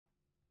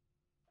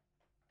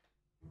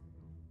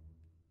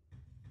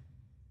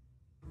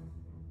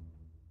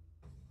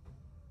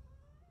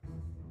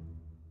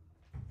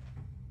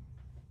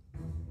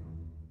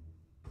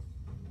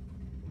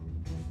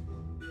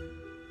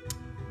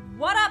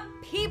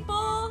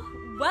people,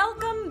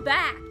 welcome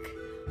back.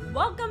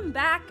 Welcome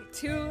back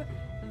to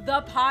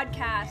the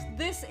podcast.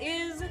 This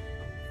is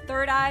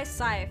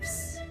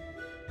ThirdEyeCyphs.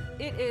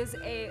 It is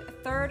a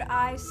Third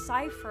Eye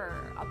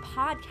Cipher, a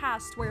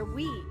podcast where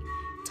we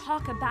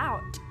talk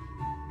about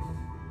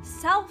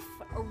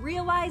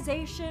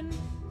self-realization,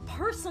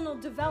 personal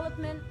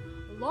development,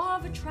 law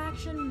of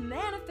attraction,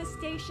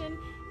 manifestation,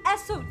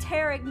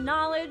 esoteric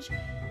knowledge,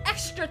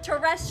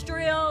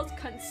 extraterrestrials,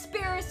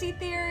 conspiracy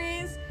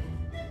theories,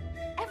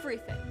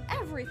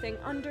 everything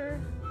under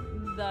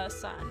the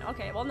sun.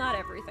 Okay, well, not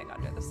everything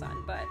under the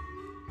sun, but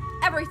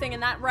everything in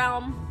that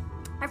realm,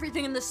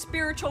 everything in the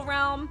spiritual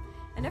realm,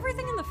 and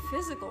everything in the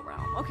physical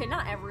realm. Okay,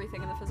 not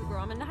everything in the physical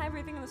realm, and not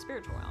everything in the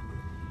spiritual realm.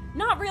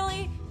 Not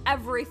really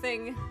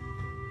everything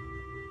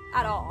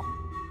at all.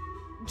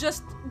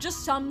 Just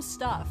some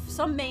stuff,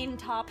 some main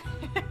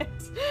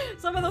topics,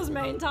 some of those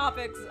main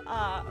topics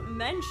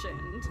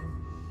mentioned.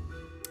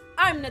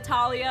 I'm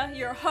Natalia,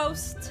 your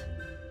host,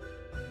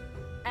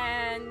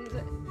 and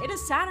it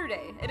is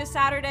Saturday. It is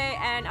Saturday,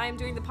 and I'm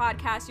doing the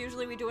podcast.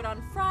 Usually we do it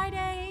on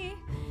Friday,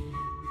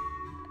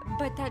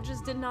 but that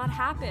just did not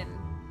happen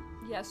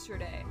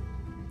yesterday.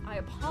 I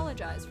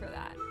apologize for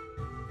that.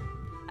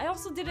 I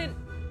also didn't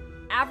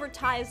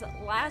advertise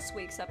last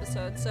week's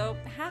episode, so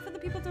half of the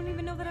people don't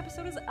even know that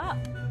episode is up.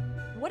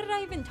 What did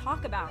I even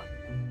talk about?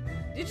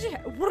 What did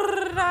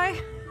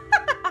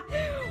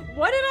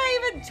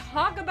I even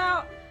talk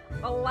about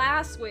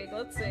last week?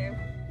 Let's see.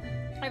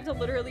 I have to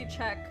literally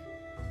check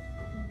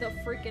the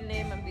freaking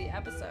name of the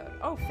episode.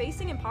 Oh,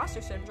 Facing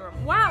Imposter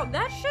Syndrome. Wow,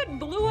 that shit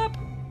blew up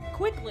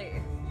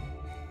quickly.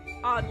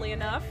 Oddly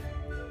enough.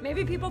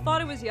 Maybe people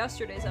thought it was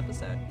yesterday's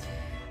episode.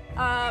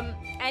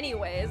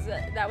 Anyways,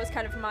 that was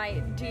kind of my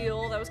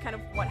deal. That was kind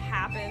of what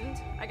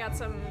happened. I got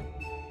some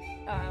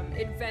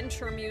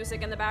adventure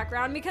music in the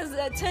background because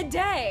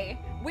today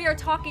we are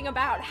talking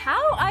about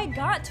how I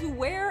got to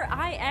where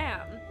I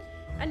am.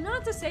 And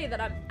not to say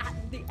that I'm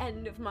at the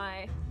end of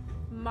my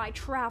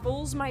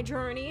travels, my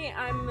journey.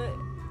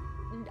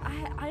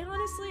 I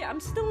honestly, I'm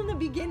still in the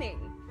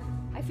beginning.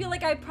 I feel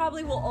like I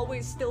probably will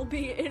always still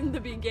be in the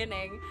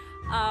beginning.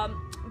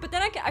 But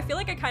then I feel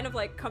like I kind of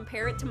like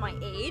compare it to my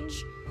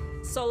age.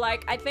 So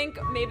like, I think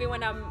maybe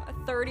when I'm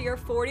 30 or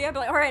 40, I'd be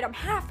like, all right, I'm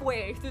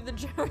halfway through the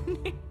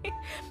journey.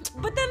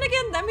 But then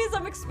again, that means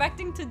I'm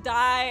expecting to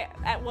die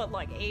at what,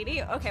 like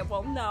 80? Okay,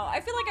 well, no. I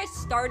feel like I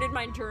started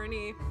my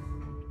journey.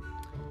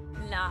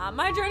 Nah,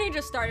 my journey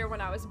just started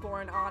when I was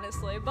born,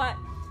 honestly. But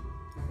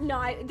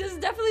no, this is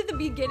definitely the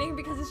beginning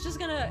because it's just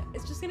gonna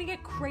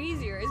get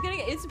crazier.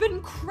 It's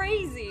been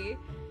crazy,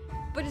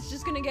 but it's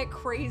just gonna get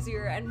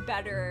crazier and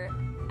better.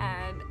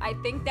 And I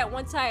think that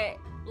once I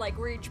like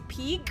reach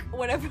peak,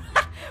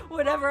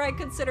 whatever I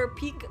consider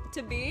peak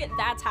to be,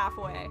 that's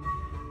halfway.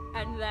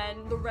 And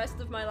then the rest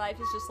of my life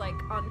is just like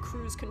on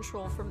cruise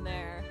control from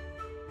there.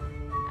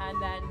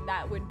 And then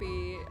that would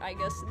be, I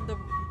guess, the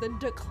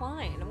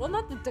decline. Well,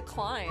 not the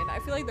decline. I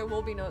feel like there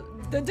will be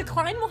the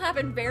decline will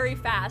happen very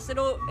fast.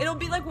 It'll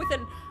be like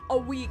within a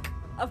week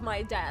of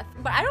my death.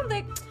 But I don't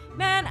think,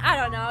 man, I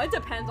don't know. It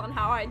depends on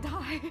how I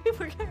die.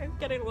 We're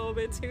getting a little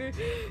bit too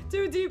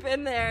deep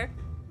in there.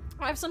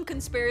 I have some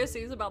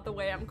conspiracies about the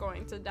way I'm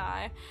going to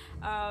die.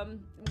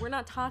 We're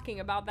not talking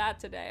about that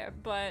today,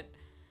 but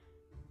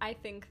I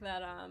think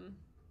that,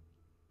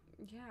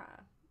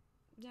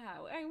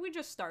 we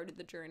just started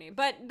the journey.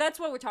 But that's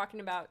what we're talking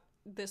about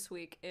this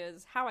week,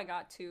 is how I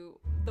got to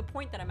the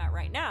point that I'm at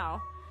right now.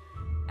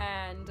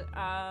 And,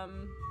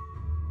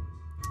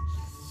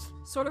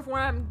 sort of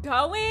where I'm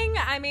going.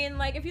 I mean,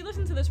 like, if you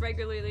listen to this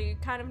regularly, you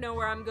kind of know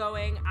where I'm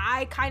going.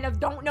 I kind of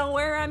don't know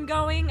where I'm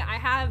going. I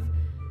have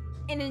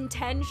an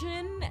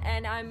intention,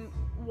 and I'm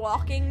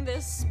walking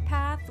this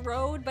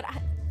road, but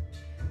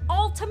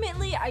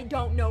ultimately, I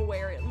don't know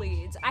where it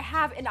leads. I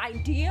have an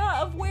idea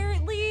of where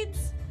it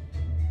leads,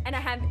 and I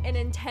have an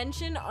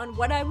intention on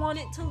what I want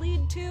it to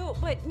lead to,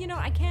 but, you know,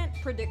 I can't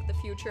predict the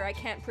future. I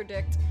can't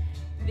predict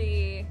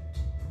the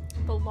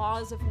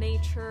laws of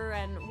nature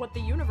and what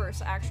the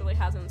universe actually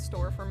has in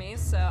store for me,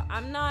 so I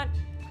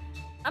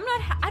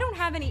don't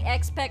have any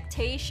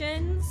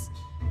expectations,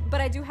 but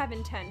I do have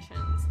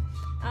intentions.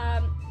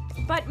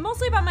 But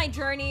mostly about my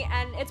journey,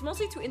 and it's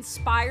mostly to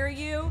inspire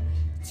you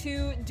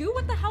to do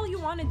what the hell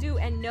you want to do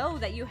and know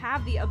that you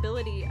have the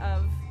ability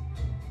of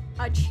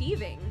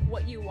achieving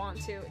what you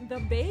want to. The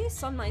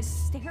bass on my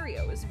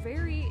stereo is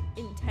very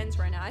intense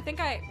right now. I think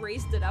I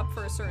raised it up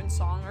for a certain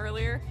song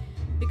earlier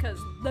because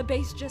the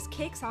bass just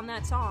kicks on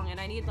that song, and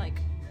I need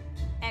like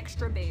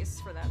extra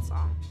bass for that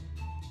song.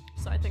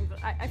 So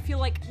I feel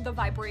like the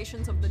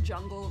vibrations of the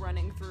jungle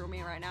running through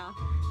me right now.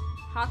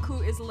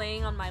 Haku is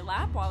laying on my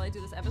lap while I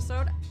do this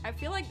episode. I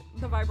feel like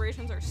the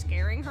vibrations are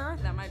scaring her.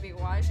 That might be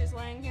why she's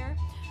laying here.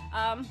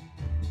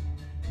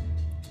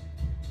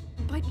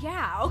 But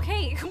yeah,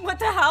 okay, what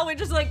the hell? We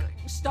just like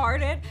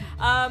started.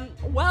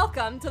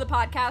 Welcome to the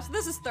podcast.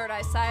 This is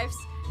ThirdEyeCyphs,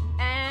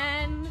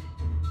 and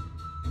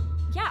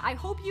yeah, I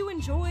hope you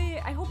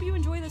enjoy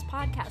this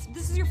podcast. If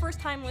this is your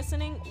first time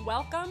listening,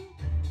 welcome.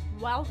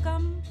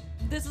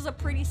 This is a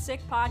pretty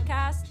sick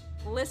podcast.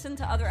 listen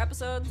to other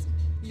episodes.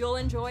 You'll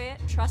enjoy it.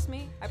 Trust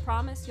me. I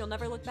promise. You'll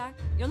never look back.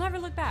 You'll never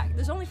look back.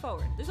 There's only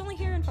forward. There's only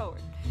here and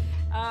forward.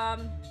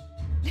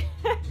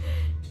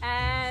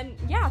 And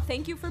yeah,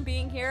 thank you for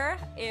being here.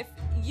 If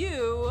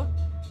you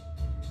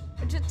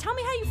just tell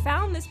me how you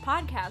found this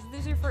podcast. If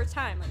this is your first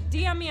time, like,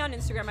 DM me on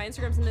Instagram. My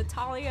Instagram's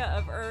Natalia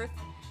of Earth.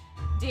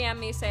 DM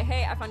me, say,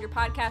 hey, I found your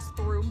podcast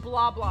through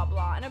blah blah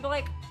blah, and I'd be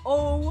like,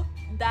 oh,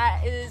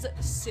 that is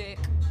sick.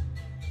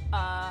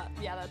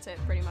 Yeah, that's it,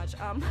 pretty much.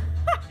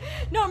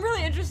 No, I'm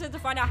really interested to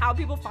find out how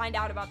people find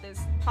out about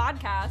this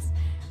podcast,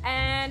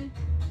 and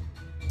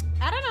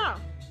I don't know.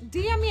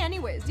 DM me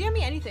anyways. DM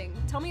me anything.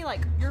 Tell me,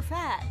 like, you're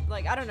fat.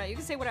 Like, I don't know. You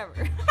can say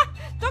whatever.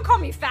 Don't call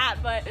me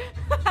fat, but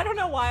I don't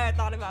know why I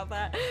thought about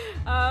that.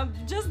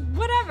 Just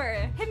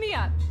whatever. Hit me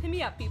up. Hit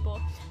me up,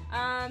 people.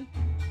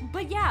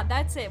 But yeah,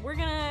 that's it.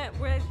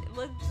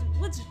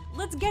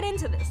 Let's get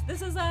into this.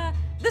 This is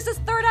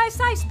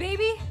ThirdEyeCyphs,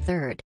 baby.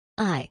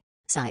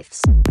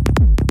 ThirdEyeCyphs.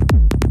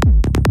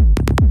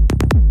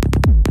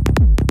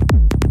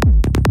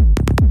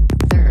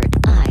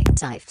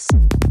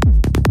 ThirdEyeCyphs.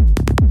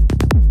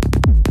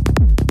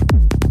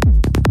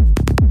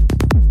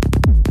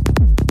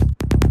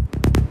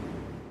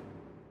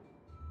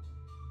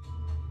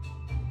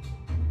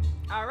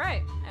 All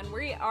right, and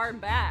we are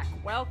back.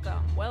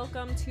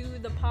 Welcome to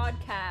the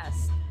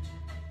podcast.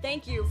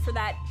 Thank you for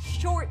that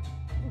short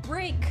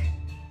break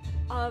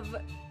of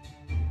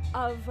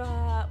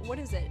what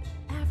is it?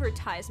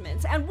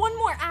 Advertisements. And one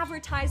more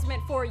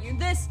advertisement for you.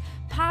 This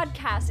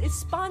podcast is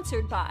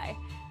sponsored by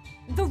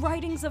The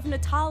Writings of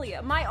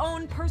Natalia, my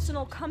own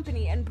personal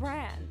company and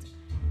brand.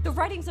 The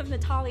Writings of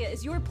Natalia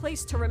is your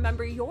place to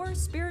remember your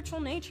spiritual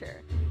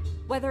nature,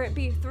 whether it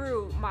be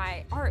through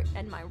my art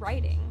and my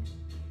writing,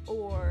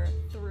 or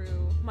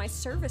through my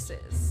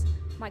services,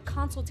 my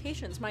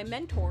consultations, my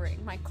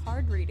mentoring, my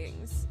card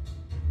readings,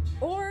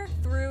 or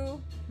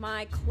through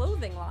my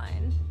clothing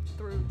line,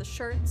 through the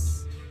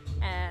shirts,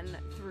 and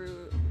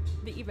through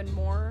the even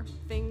more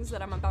things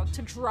that I'm about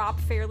to drop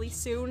fairly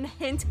soon,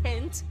 hint,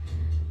 hint,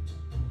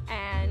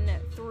 and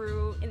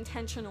through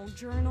intentional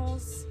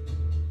journals,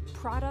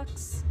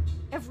 products,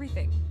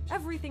 everything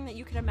that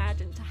you can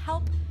imagine to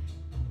help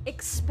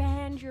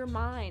expand your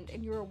mind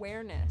and your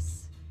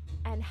awareness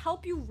and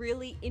help you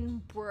really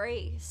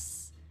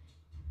embrace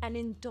and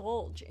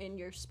indulge in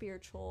your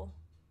spiritual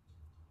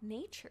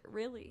nature,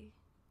 really.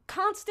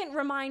 Constant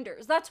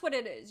reminders, that's what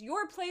it is.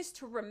 Your place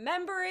to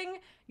remembering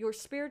your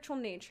spiritual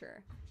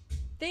nature.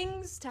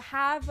 Things to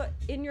have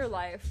in your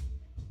life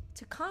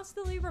to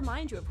constantly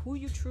remind you of who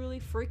you truly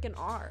freaking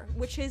are,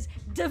 which is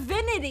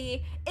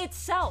divinity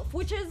itself,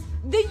 which is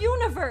the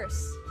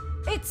universe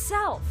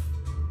itself.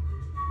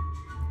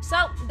 So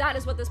that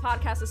is what this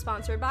podcast is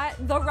sponsored by.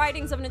 The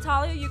Writings of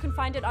Natalia. You can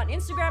find it on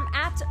Instagram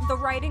at The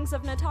Writings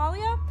of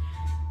Natalia.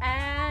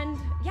 And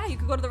yeah, you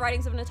could go to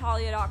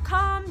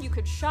thewritingsofnatalia.com. You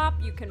could shop,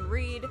 you can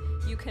read,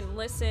 you can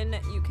listen,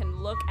 you can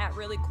look at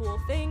really cool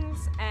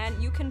things,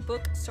 and you can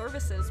book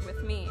services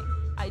with me.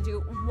 I do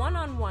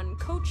one-on-one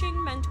coaching,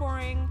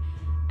 mentoring,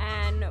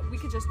 and we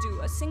could just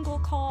do a single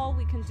call.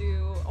 We can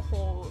do a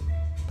whole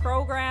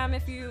program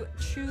if you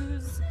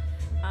choose.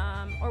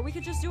 Or we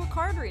could just do a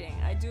card reading.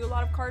 I do a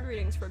lot of card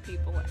readings for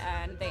people,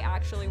 and they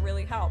actually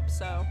really help.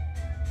 So,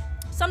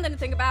 something to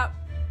think about.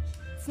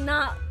 It's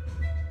not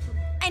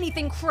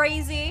anything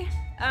crazy.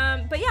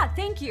 But yeah,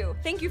 thank you.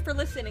 Thank you for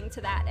listening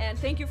to that, and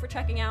thank you for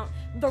checking out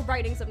The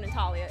Writings of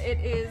Natalia. It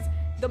is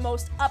the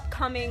most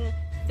upcoming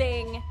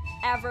thing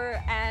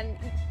ever, and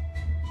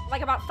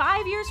like about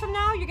 5 years from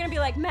now, you're gonna be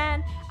like,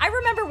 man, I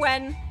remember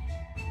when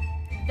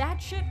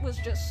that shit was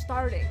just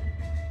starting,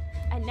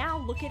 and now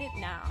look at it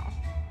now.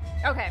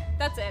 Okay,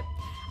 that's it.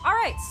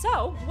 Alright,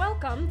 so,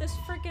 welcome. This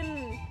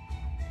freaking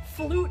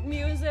flute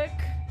music,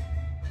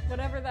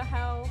 whatever the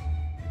hell.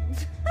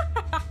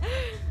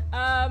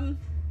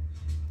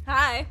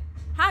 Hi,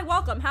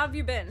 welcome. How have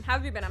you been?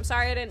 I'm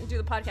sorry I didn't do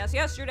the podcast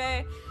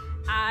yesterday.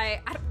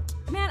 I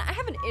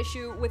have an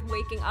issue with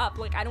waking up.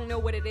 Like, I don't know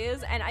what it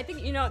is, and I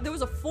think, there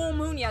was a full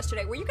moon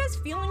yesterday. Were you guys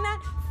feeling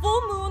that?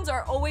 Full moons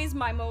are always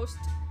my most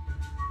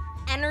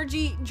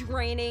energy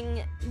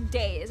draining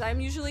days. I'm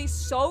usually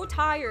so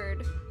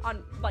tired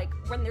on, like,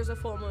 when there's a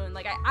full moon.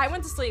 Like, I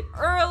went to sleep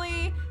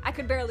early, I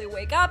could barely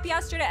wake up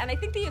yesterday, and I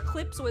think the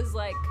eclipse was,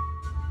 like,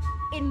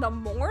 in the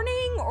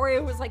morning, or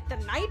it was, like, the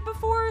night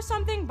before or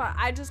something, but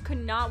I just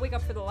could not wake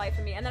up for the life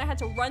of me, and then I had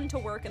to run to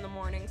work in the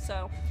morning,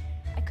 so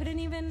I couldn't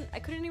even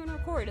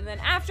record, and then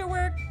after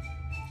work,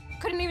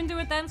 couldn't even do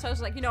it then, so I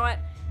was like, you know what,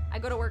 I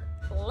go to work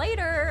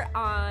later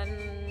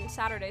on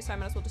Saturday, so I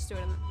might as well just do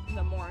it in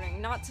the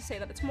morning. Not to say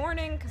that it's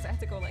morning, because I had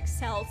to go, like,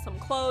 sell some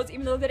clothes,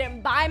 even though they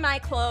didn't buy my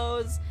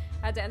clothes.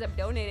 I had to end up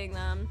donating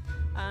them.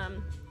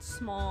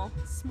 Small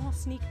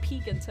sneak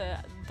peek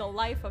into the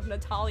life of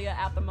Natalia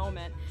at the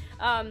moment.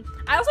 I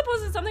also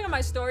posted something on my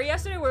story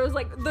yesterday where it was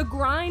like, the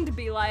grind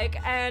be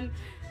like, and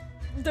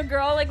the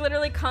girl like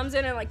literally comes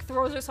in and like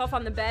throws herself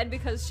on the bed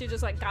because she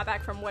just like got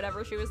back from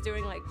whatever she was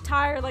doing, like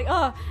tired, like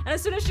and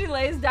as soon as she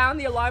lays down,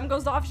 the alarm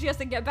goes off, she has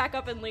to get back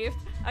up and leave.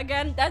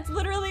 Again, that's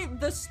literally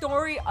the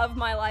story of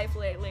my life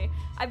lately.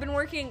 I've been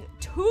working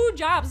 2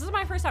 jobs. This is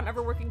my first time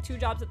ever working 2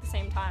 jobs at the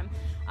same time.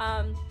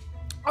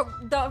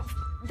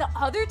 The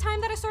other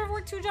time that I sort of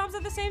worked 2 jobs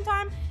at the same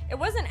time, it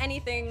wasn't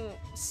anything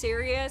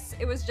serious.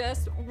 It was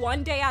just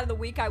one day out of the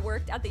week I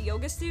worked at the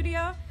yoga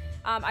studio.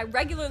 I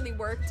regularly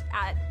worked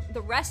at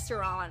the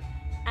restaurant,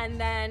 and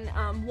then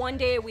one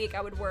day a week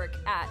I would work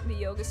at the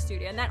yoga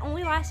studio, and that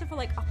only lasted for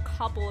like a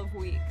couple of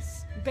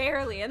weeks,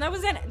 barely, and that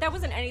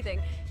wasn't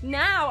anything.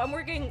 Now I'm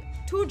working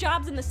 2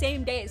 jobs in the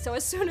same day, so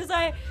as soon as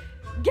I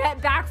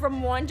get back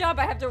from one job,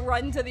 I have to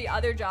run to the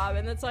other job,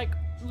 and it's like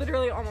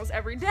literally almost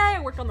every day.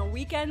 I work on the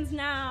weekends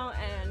now,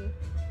 and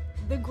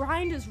the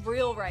grind is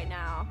real right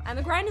now. And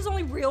the grind is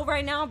only real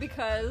right now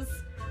because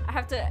I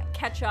have to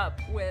catch up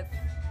with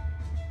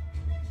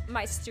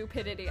my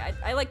stupidity.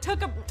 I like took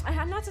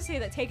not to say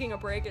that taking a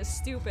break is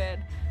stupid.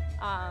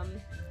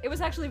 It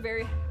was actually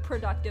very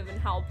productive and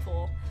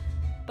helpful,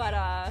 but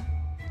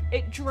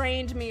it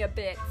drained me a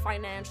bit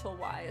financial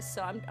wise,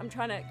 so I'm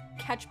trying to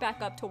catch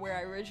back up to where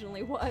I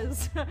originally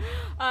was.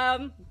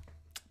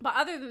 But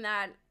other than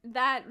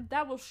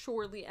that will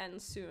surely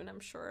end soon, I'm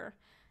sure,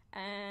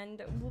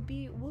 and we'll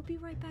be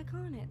right back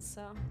on it.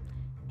 So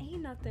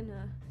ain't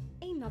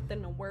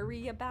nothing to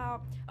worry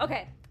about.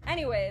 Okay.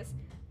 Anyways,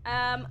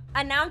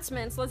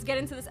 announcements. Let's get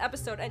into this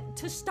episode. And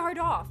to start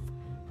off,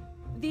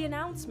 the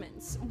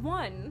announcements.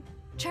 1,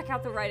 check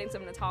out the writings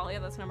of Natalia.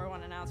 That's number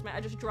 1 announcement.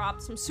 I just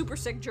dropped some super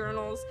sick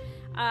journals,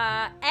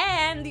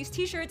 and these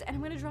t-shirts, and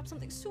I'm gonna drop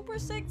something super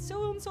sick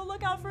soon, so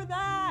look out for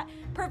that.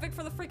 Perfect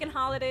for the freaking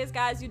holidays,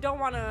 guys. You don't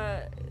want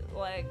to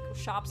like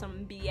shop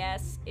some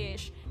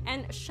BS-ish,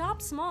 and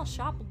shop small,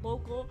 shop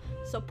local,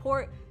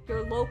 support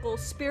your local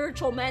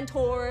spiritual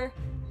mentor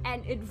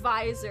and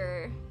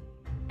advisor,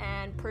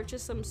 and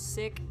purchase some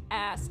sick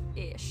ass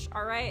ish.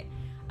 All right.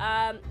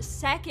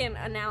 Second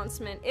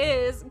announcement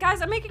is,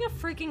 guys, I'm making a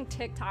freaking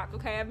TikTok,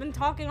 okay? I've been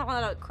talking a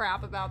lot of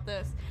crap about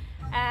this,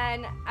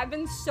 and I've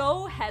been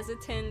so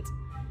hesitant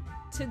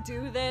to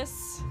do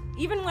this.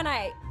 Even when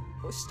I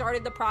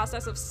started the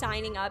process of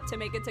signing up to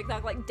make a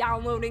TikTok, like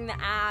downloading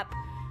the app,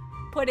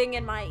 putting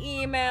in my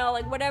email,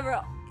 like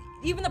whatever,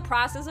 even the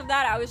process of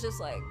that, I was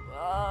just like,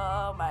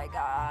 oh my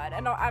God.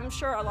 And I'm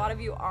sure a lot of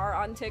you are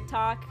on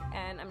TikTok,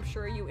 and I'm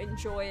sure you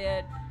enjoy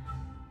it,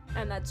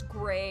 and that's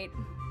great.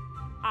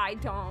 I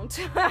don't.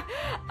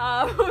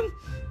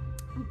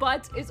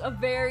 But it's a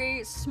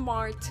very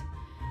smart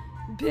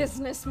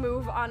business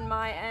move on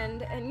my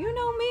end, and you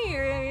know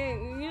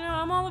me, you know,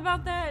 I'm all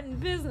about that in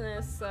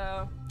business,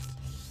 so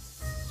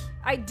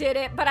I did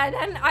it. But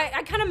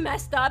I kind of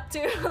messed up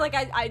too. Like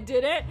I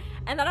did it,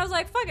 and then I was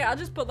like, fuck it, I'll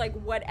just put like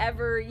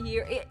whatever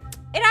year it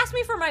asked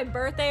me for my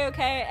birthday,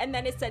 okay, and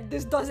then it said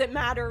this doesn't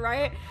matter,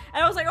 right?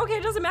 And I was like, okay,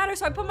 it doesn't matter.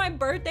 So I put my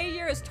birthday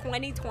year as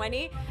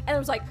 2020, and it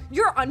was like,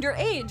 you're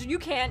underage, you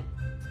can't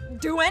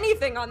do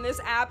anything on this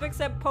app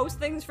except post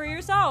things for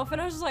yourself. And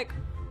I was just like,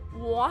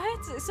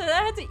 what? So then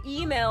I had to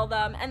email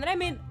them, and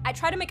then I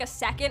tried to make a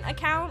second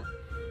account,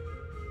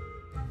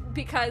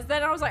 because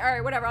then I was like, all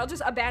right, whatever, I'll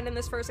just abandon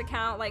this first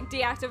account, like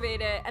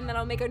deactivate it, and then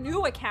I'll make a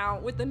new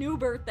account with the new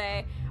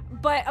birthday.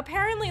 But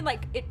apparently,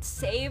 like, it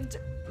saved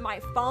my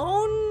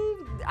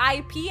phone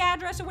IP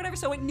address or whatever,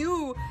 so it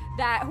knew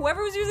that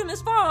whoever was using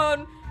this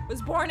phone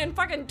was born in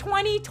fucking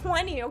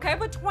 2020, okay?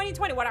 But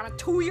 2020, what, I'm a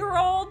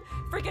 2-year-old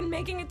freaking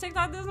making a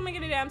TikTok? This doesn't make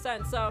any damn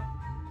sense. So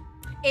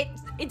it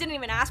didn't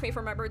even ask me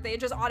for my birthday.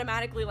 It just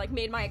automatically like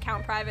made my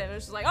account private, and it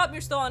was just like, oh,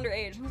 you're still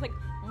underage. I was like,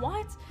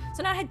 what?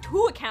 So now I had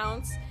 2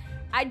 accounts.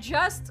 I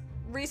just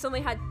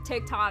recently had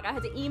TikTok. I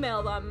had to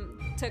email them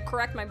to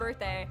correct my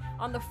birthday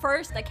on the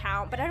first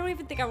account, but I don't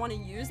even think I want to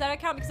use that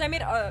account, because I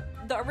made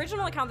the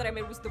original account that I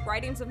made was the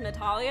writings of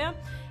Natalia,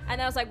 and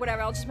I was like,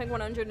 whatever, I'll just make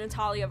 100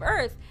 Natalia of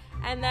Earth,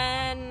 and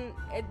then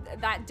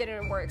that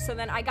didn't work. So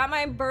then I got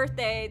my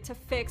birthday to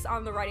fix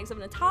on the writings of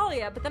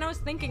Natalia, but then I was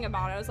thinking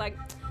about it. I was like,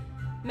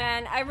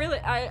 man,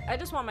 I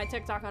just want my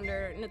TikTok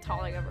under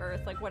Natalia of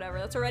Earth, like whatever,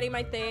 that's already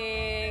my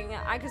thing.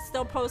 I could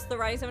still post the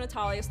writings of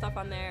Natalia stuff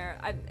on there.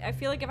 I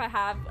feel like if I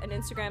have an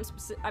Instagram,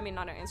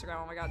 not an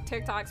Instagram, oh my God,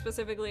 TikTok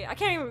specifically, I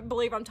can't even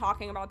believe I'm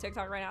talking about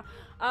TikTok right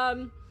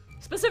now,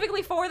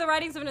 specifically for the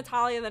writings of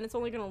Natalia, then it's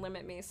only gonna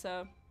limit me,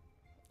 so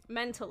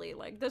mentally,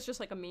 like, that's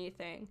just like a me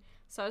thing.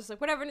 So I was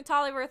like, whatever,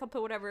 Natalia of Earth, I'll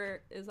put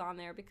whatever is on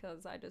there,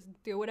 because I just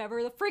do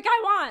whatever the freak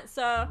I want.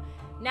 So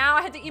now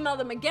I had to email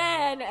them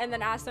again and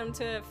then ask them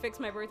to fix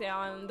my birthday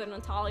on the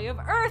Natalia of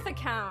Earth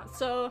account.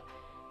 So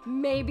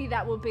maybe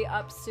that will be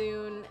up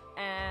soon,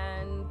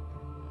 and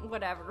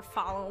whatever,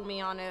 follow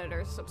me on it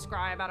or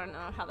subscribe. I don't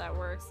know how that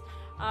works.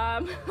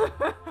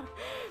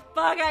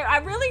 But I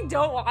really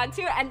don't want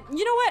to, and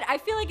you know what, I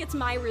feel like it's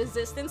my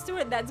resistance to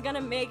it that's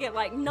gonna make it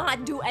like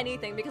not do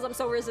anything, because I'm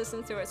so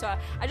resistant to it. So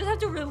I just have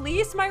to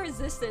release my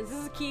resistance.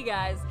 This is key,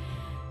 guys.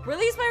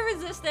 Release my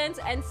resistance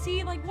and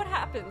see like what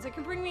happens. It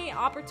can bring me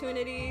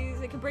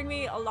opportunities. It can bring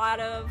me a lot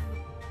of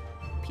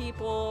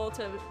people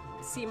to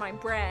see my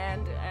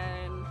brand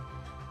and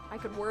I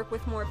could work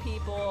with more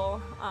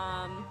people.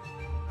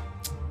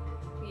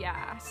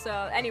 Yeah,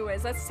 so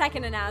anyways, that's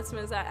second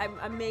announcement, is that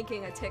I'm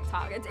making a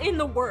TikTok. It's in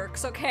the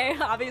works, okay?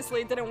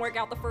 Obviously it didn't work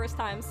out the first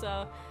time,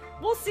 so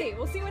we'll see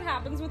what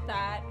happens with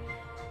that.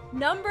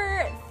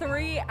 Number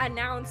 3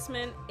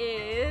 announcement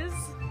is,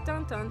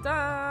 dun dun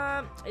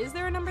dun, is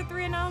there a number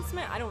 3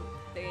 announcement? I don't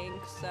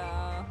think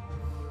so.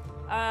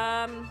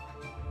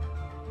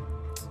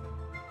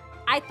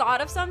 I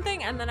thought of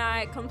something and then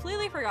I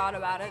completely forgot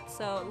about it,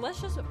 so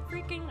let's just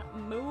freaking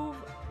move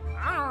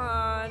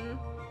on.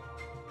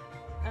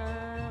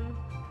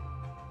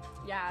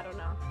 Yeah, I don't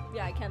know.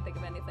 Yeah, I can't think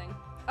of anything.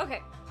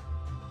 Okay.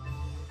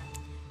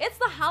 It's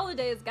the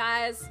holidays,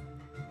 guys.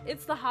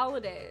 It's the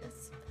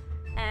holidays.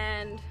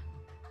 And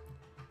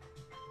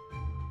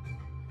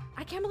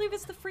I can't believe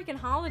it's the freaking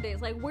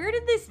holidays. Like, where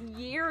did this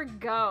year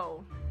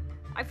go?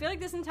 I feel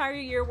like this entire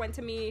year went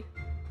to me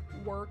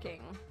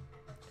working.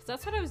 Because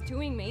that's what I was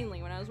doing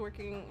mainly when I was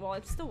working. Well,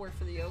 I still work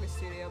for the yoga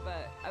studio,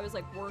 but I was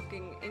like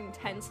working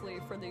intensely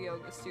for the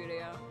yoga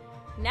studio.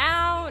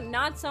 Now,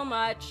 not so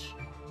much,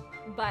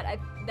 but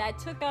that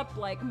took up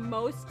like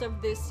most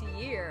of this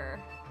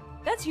year.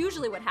 That's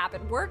usually what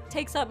happened. Work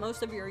takes up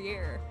most of your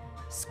year.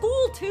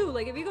 School too,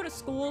 like if you go to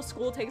school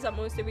takes up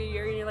most of your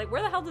year and you're like,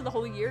 where the hell did the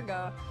whole year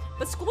go?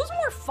 But school's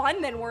more fun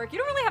than work. You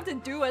don't really have to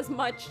do as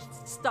much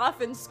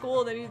stuff in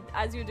school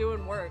as you do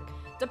in work.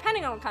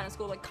 Depending on what kind of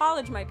school, like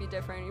college might be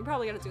different. You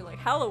probably gotta do like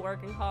hella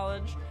work in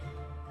college.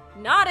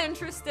 Not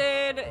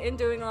interested in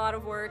doing a lot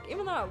of work,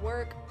 even though at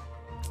work,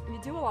 you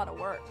do a lot of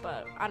work,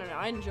 but I don't know,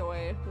 I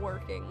enjoy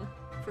working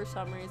for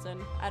some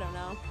reason. I don't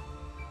know.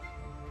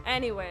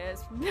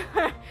 Anyways,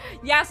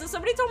 yeah, so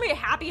somebody told me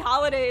happy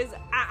holidays.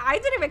 I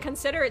didn't even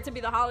consider it to be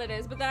the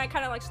holidays, but then I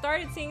kind of like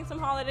started seeing some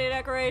holiday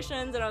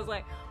decorations and I was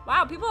like,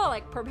 wow, people are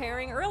like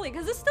preparing early,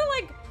 because it's still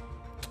like,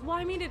 well,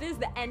 I mean, it is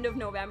the end of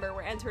November.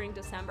 We're entering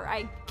December,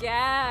 I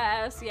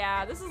guess.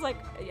 Yeah, this is like,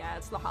 yeah,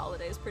 it's the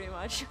holidays pretty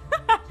much.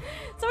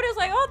 Somebody was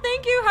like, oh,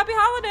 thank you, happy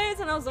holidays.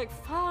 And I was like,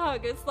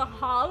 fuck, it's the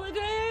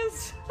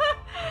holidays?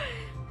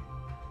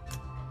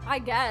 I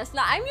guess.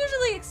 Now, I'm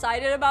usually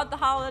excited about the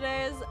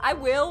holidays. I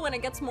will when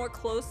it gets more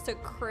close to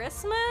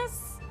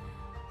Christmas.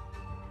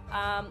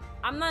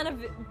 I'm not a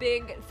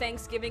big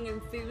Thanksgiving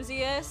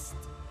enthusiast,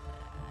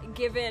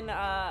 given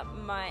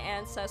my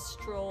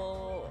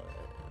ancestral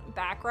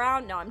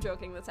background. No, I'm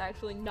joking. That's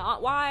actually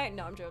not why.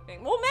 No, I'm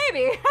joking. Well,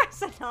 maybe. I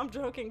said no, I'm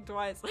joking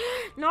twice.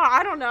 No,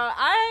 I don't know.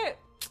 I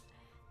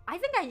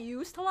think I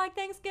used to like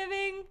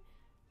Thanksgiving.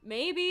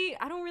 Maybe.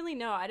 I don't really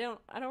know. I don't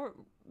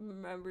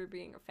remember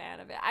being a fan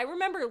of it. I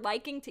remember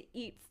liking to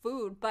eat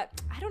food, but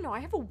I don't know.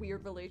 I have a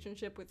weird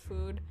relationship with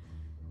food.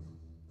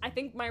 I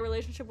think my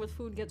relationship with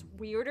food gets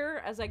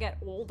weirder as I get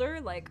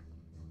older. Like,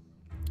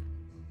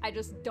 I'm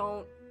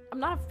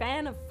not a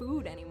fan of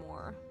food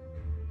anymore.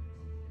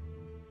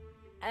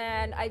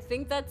 And I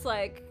think that's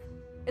like,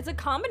 it's a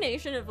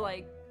combination of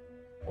like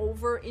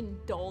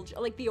overindulge,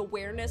 like the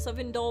awareness of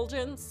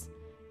indulgence,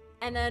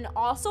 and then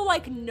also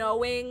like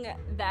knowing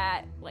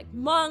that like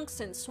monks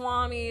and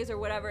swamis or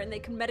whatever, and they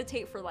can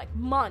meditate for like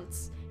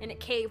months in a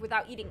cave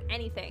without eating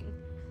anything,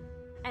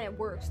 and it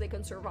works. They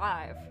can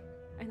survive,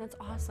 and that's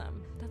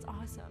awesome. That's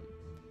awesome.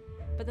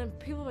 But then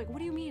people are like, what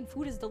do you mean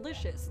food is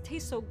delicious? It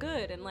tastes so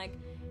good. And like,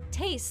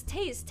 taste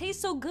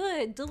so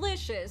good,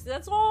 delicious.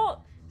 That's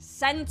all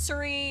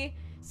sensory,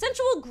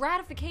 sensual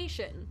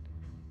gratification.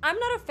 I'm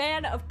not a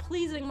fan of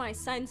pleasing my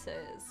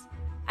senses.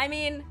 I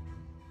mean,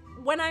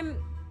 when I'm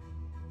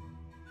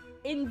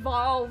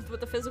involved with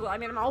the physical, I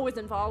mean, I'm always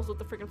involved with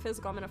the freaking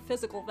physical. I'm in a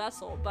physical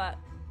vessel, but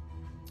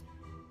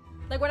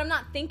like when I'm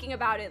not thinking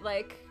about it,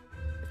 like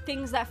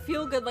things that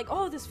feel good, like,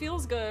 oh, this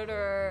feels good,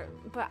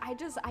 but I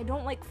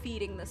don't like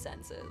feeding the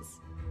senses.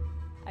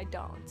 I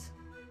don't.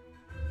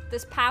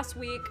 This past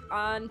week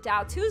on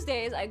Tao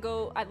Tuesdays, I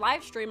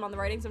live stream on the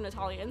Writings of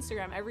Natalia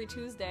Instagram every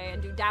Tuesday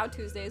and do Tao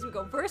Tuesdays. We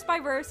go verse by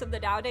verse of the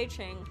Tao Te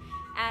Ching,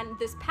 and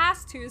this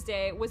past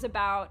Tuesday was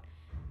about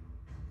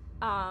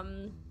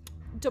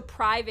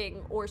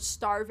depriving or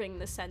starving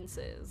the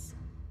senses.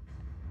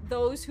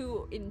 Those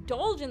who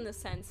indulge in the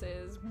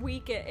senses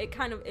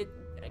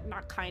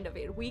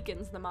it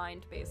weakens the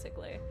mind,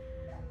 basically.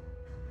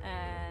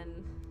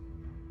 And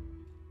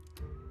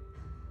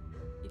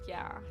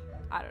yeah,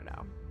 I don't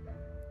know.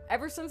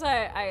 Ever since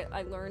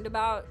I learned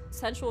about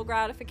sensual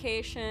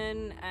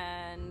gratification,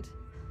 and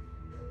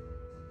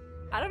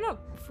I don't know,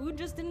 food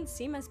just didn't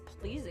seem as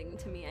pleasing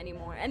to me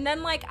anymore. And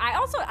then like, I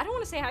don't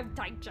want to say I have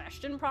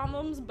digestion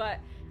problems, but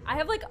I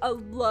have like a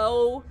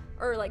low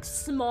or like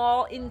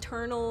small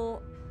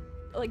internal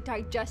like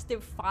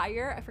digestive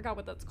fire. I forgot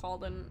what that's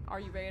called in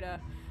Ayurveda.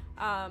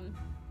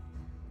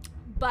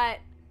 But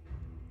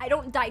I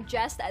don't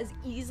digest as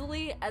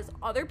easily as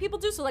other people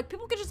do. So like,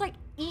 people could just like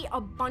eat a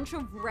bunch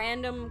of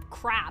random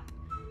crap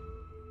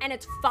and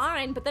it's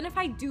fine. But then if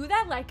I do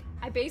that, like,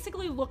 I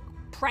basically look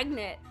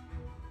pregnant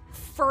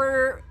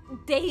for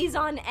days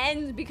on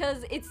end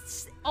because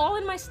it's all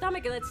in my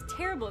stomach, and that's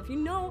terrible. If you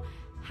know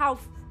how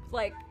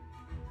like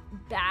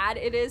bad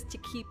it is to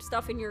keep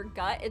stuff in your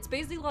gut. It's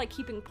basically like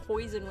keeping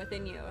poison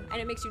within you, and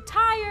it makes you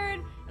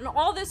tired and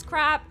all this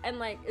crap, and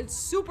like it's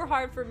super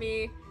hard for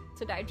me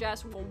to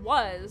digest. Well,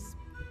 was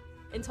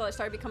until I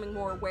started becoming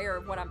more aware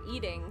of what I'm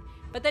eating.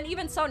 But then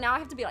even so, now I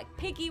have to be like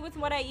picky with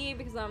what I eat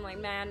because I'm like,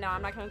 man, no,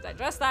 I'm not gonna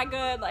digest that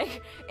good.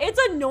 Like, it's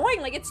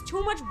annoying. Like, it's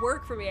too much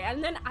work for me.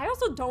 And then I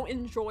also don't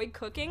enjoy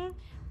cooking,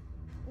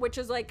 which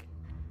is like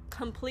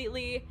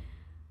completely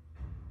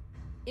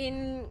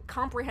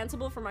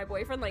incomprehensible for my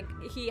boyfriend. Like,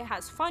 he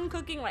has fun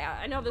cooking. Like,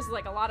 I know this is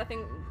like a lot of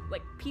things,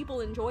 like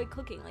people enjoy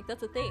cooking. Like,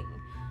 that's a thing.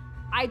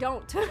 I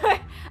don't.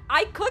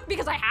 I cook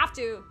because I have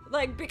to.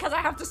 Like, because I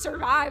have to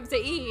survive to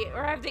eat,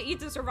 or I have to eat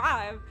to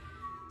survive.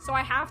 So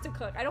I have to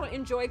cook. I don't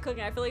enjoy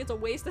cooking. I feel like it's a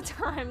waste of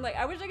time. Like,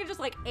 I wish I could just,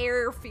 like,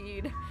 air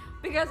feed.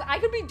 Because I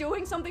could be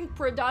doing something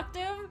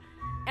productive,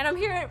 and I'm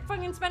here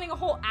fucking spending a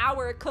whole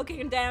hour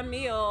cooking a damn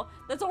meal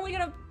that's only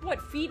gonna,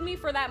 feed me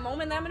for that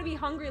moment. Then I'm gonna be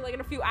hungry, like,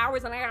 in a few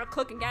hours, and I gotta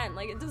cook again.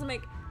 Like, it doesn't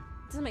make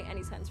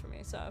any sense for me.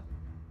 So,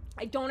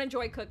 I don't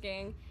enjoy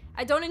cooking.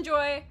 I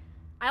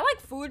like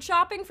food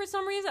shopping for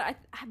some reason.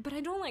 But I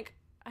don't like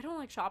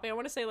shopping. I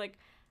want to say, like,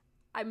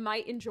 I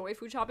might enjoy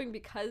food shopping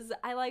because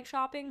I like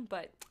shopping,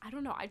 but I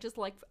don't know.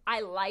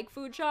 I like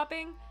food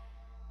shopping,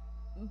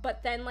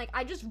 but then, like,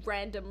 I just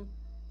random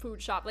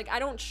food shop. Like, I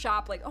don't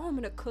shop like, oh, I'm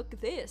gonna cook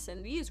this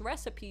and these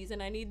recipes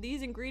and I need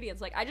these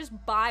ingredients. Like, I just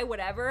buy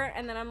whatever,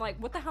 and then I'm like,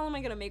 what the hell am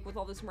I gonna make with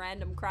all this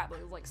random crap?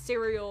 Like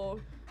cereal,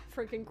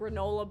 freaking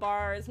granola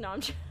bars. No,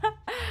 I'm just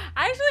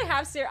I actually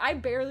have cereal. I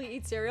barely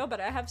eat cereal, but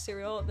I have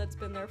cereal that's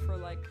been there for,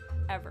 like,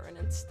 ever, and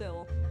it's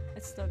still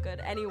good.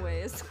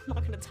 Anyways, I'm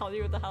not gonna tell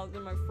you what the hell's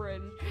in my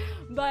fridge,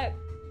 but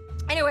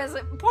anyways,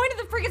 the point of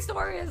the freaking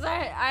story is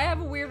I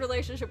have a weird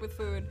relationship with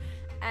food,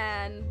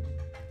 and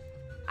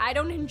I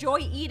don't enjoy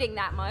eating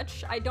that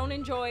much. I don't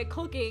enjoy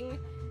cooking.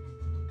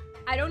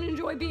 I don't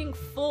enjoy being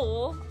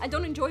full. I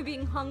don't enjoy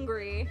being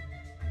hungry.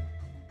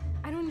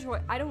 I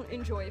don't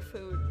enjoy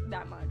food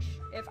that much.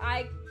 If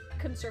I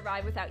could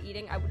survive without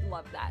eating, I would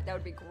love that. That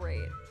would be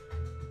great.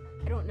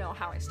 I don't know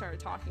how I started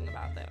talking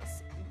about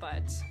this,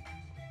 but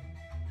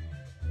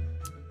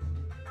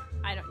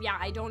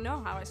I don't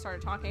know how I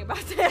started talking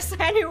about this.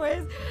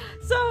 Anyways,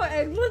 so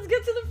let's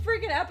get to the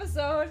freaking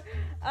episode.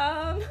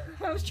 I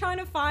was trying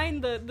to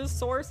find the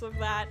source of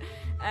that,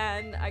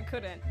 and I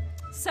couldn't.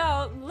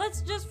 So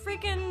let's just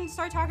freaking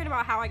start talking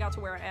about how I got to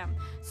where I am.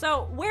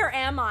 So where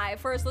am I?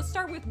 First, let's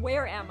start with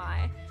where am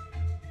I?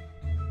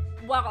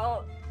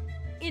 Well,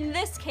 in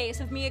this case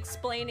of me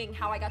explaining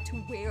how I got to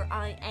where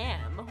I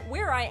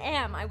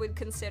am, I would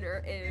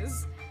consider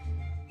is,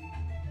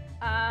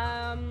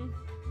 I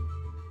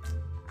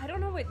don't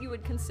know what you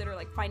would consider,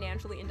 like,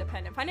 financially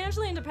independent.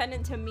 Financially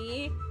independent to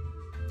me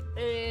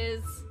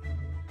is,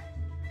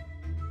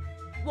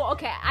 well,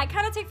 okay, I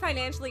kind of take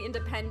financially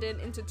independent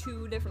into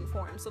two different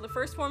forms. So the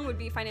first form would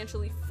be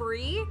financially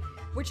free,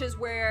 which is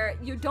where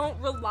you don't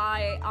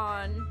rely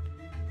on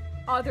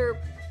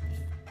other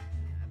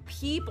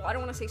people, I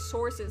don't want to say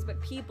sources,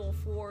 but people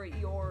for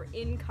your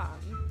income.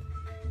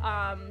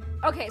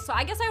 Okay, so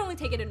I guess I only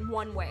take it in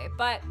one way,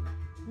 but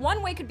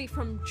one way could be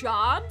from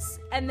jobs,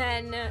 and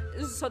then,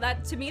 so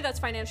that, to me, that's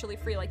financially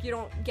free. Like, you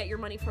don't get your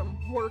money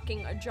from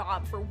working a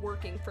job, for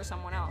working for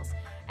someone else.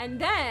 And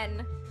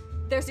then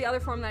there's the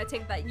other form that I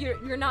take, that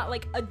you're not,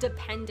 like, a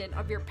dependent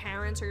of your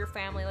parents or your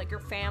family. Like,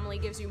 your family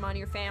gives you money,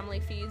 your family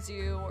feeds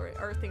you,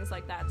 or things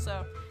like that.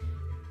 So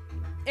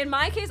in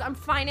my case, I'm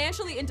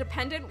financially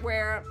independent,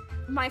 where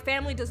my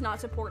family does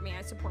not support me,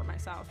 I support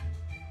myself.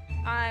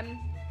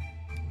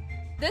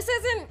 This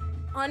isn't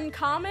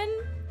uncommon,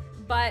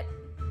 but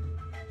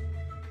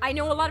I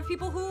know a lot of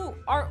people who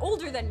are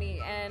older than me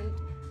and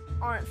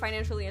aren't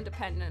financially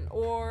independent,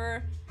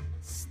 or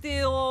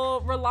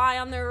still rely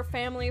on their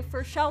family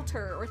for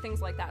shelter or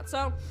things like that.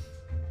 So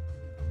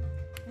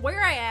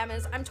where I am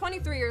is, I'm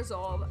 23 years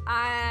old.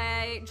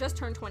 I just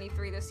turned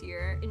 23 this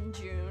year in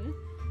June.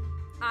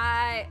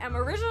 I am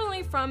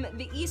originally from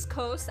the East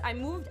Coast. I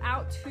moved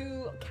out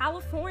to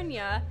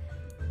California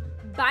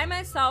by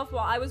myself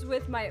while I was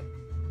with my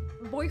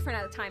boyfriend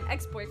at the time,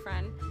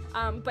 ex-boyfriend,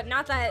 but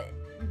not that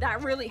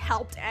really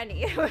helped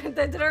any.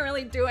 That didn't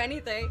really do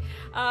anything.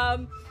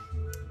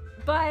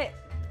 But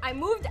I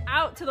moved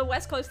out to the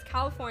West Coast of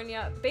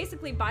California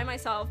basically by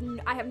myself.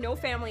 I have no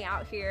family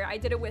out here. I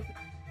did it with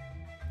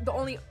the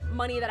only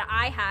money that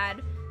I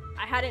had.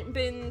 I hadn't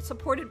been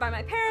supported by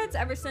my parents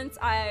ever since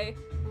I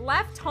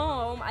left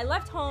home. I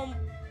left home,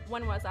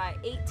 when was I?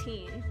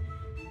 18.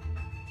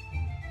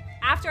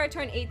 After I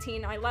turned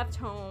 18, I left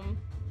home,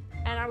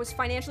 and I was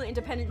financially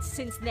independent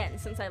since then,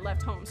 since I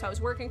left home. So I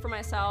was working for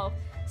myself,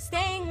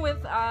 staying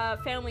with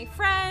family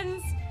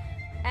friends,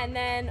 and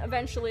then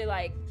eventually,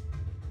 like,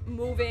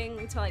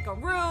 moving to, like, a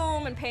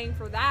room and paying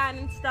for that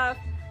and stuff.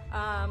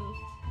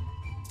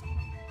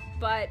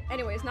 But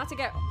anyways, not to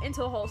get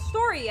into the whole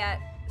story yet.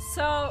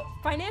 So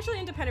financially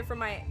independent from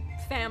my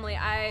family,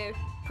 I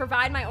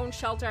provide my own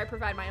shelter, I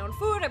provide my own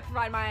food, I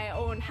provide my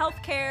own health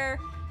care,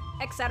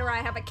 etc. I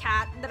have a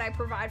cat that I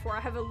provide for. I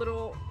have a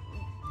little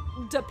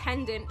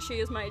dependent. She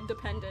is my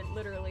dependent,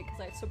 literally, because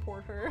I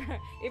support her,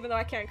 even though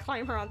I can't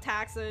claim her on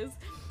taxes.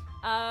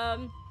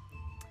 And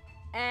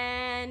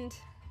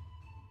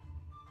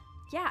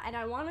yeah, and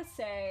I want to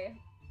say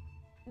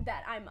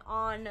that I'm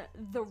on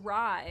the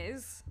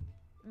rise,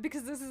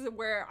 because this is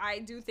where I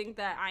do think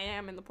that I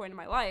am in the point of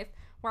my life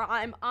where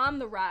I'm on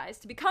the rise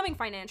to becoming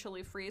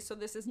financially free. So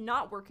this is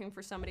not working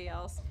for somebody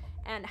else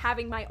and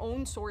having my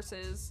own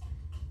sources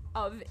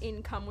of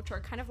income, which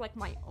are kind of like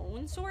my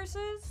own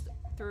sources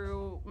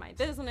through my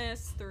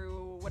business,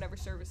 through whatever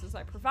services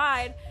I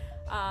provide,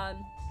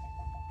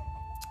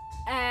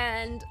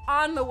 and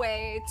on the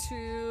way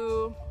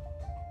to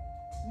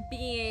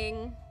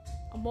being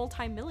a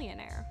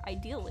multi-millionaire,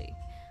 ideally.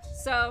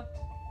 So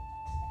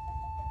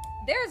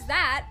there's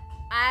that.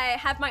 I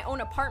have my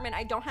own apartment.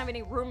 I don't have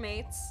any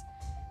roommates.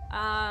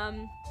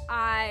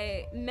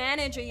 I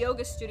manage a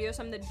yoga studio,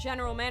 so I'm the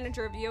general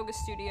manager of a yoga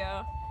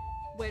studio,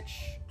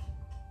 which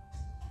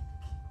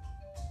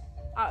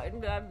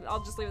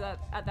I'll just leave that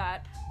at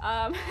that.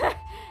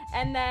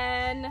 And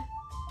then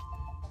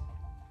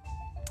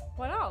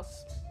what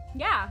else?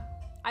 Yeah,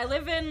 I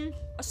live in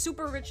a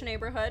super rich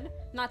neighborhood.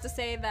 Not to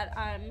say that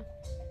I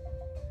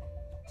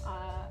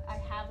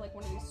have like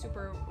one of these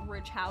super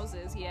rich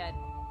houses yet,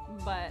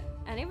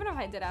 and even if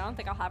I did, I don't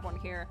think I'll have one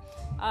here.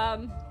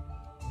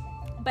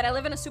 But I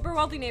live in a super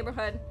wealthy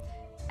neighborhood,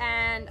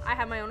 and I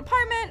have my own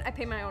apartment. I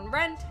pay my own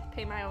rent,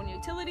 pay my own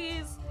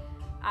utilities.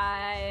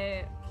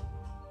 I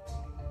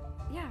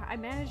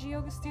manage a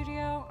yoga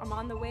studio. I'm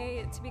on the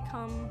way to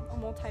become a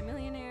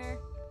multi-millionaire.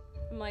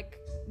 I'm like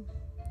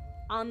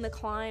on the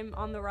climb,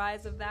 on the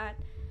rise of that.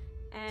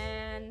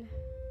 And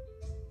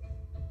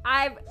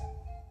I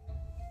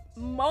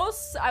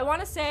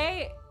want to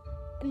say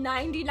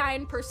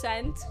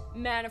 99%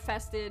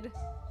 manifested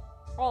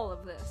all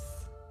of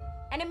this.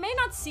 And it may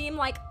not seem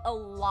like a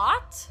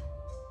lot,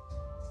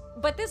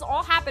 but this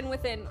all happened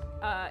within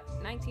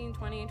 19,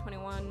 20,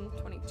 21,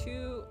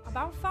 22,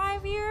 about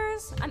 5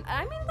 years. And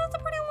I mean, that's a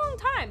pretty long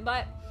time,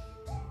 but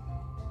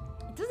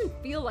it doesn't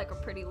feel like a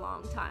pretty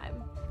long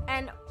time.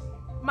 And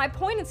my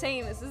point in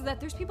saying this is that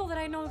there's people that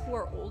I know who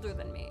are older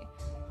than me,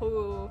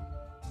 who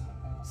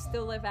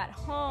still live at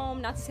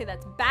home. Not to say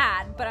that's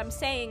bad, but I'm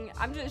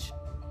just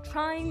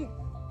trying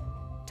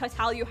to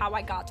tell you how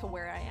I got to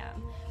where I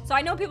am. So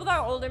I know people that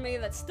are older than me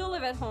that still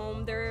live at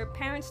home. Their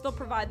parents still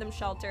provide them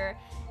shelter.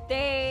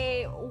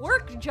 They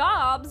work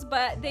jobs,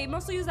 but they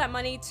mostly use that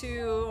money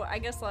to, I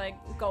guess, like,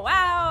 go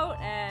out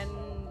and,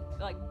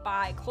 like,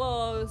 buy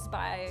clothes,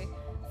 buy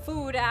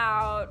food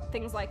out,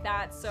 things like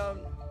that. So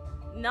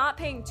not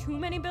paying too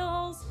many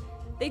bills.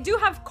 They do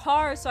have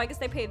cars, so I guess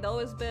they pay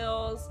those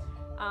bills.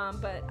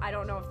 But I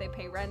don't know if they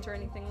pay rent or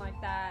anything like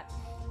that.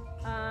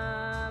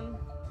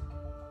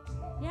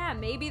 Yeah,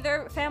 maybe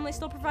their family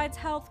still provides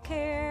health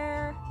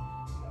care.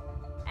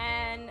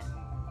 And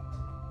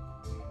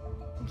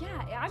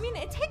yeah, I mean,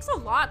 it takes a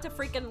lot to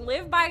freaking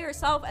live by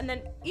yourself and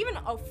then even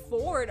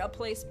afford a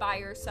place by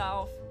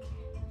yourself.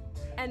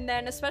 And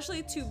then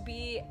especially to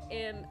be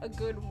in a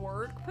good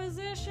work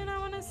position, I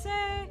want to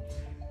say.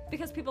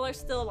 Because people are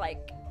still,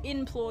 like,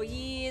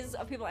 employees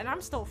of people. And I'm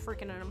still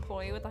freaking an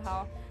employee, what the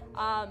hell?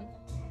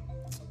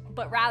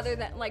 But rather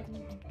than, like,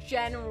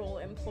 general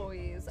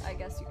employees, I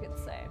guess you could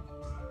say.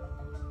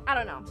 I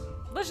don't know.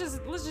 Let's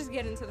just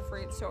get into the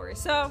freaking story.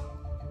 So,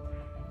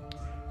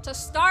 to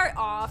start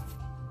off,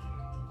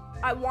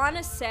 I want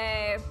to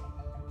say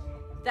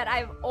that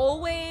I've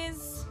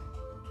always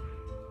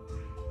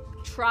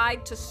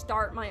tried to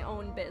start my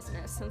own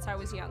business since I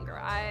was younger.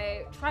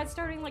 I tried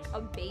starting like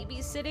a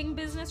babysitting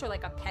business or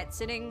like a pet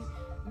sitting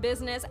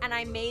business, and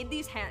I made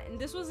these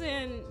this was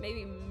in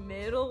maybe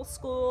middle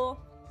school,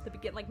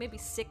 like maybe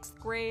 6th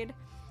grade,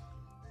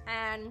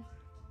 and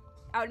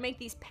I would make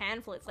these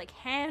pamphlets, like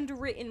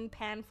handwritten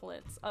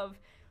pamphlets of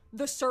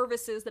the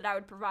services that I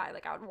would provide.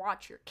 Like, I would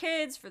watch your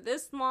kids for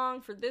this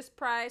long, for this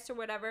price, or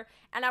whatever.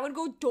 And I would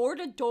go door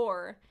to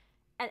door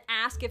and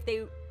ask if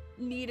they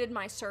needed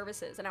my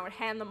services. And I would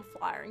hand them a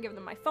flyer and give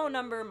them my phone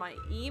number, my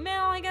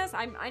email, I guess.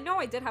 I know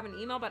I did have an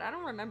email, but I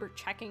don't remember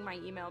checking my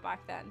email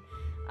back then.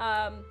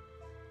 I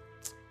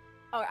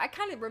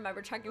kind of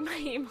remember checking my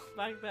email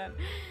back then.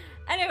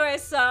 Anyway,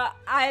 so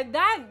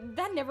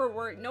that never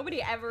worked.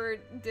 Nobody ever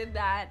did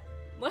that.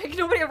 Like,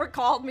 nobody ever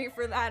called me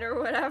for that or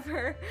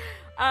whatever.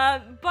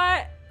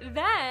 But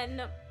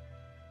then,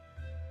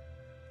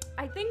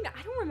 I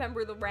don't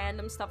remember the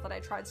random stuff that I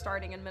tried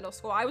starting in middle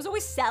school. I was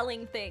always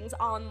selling things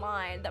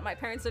online that my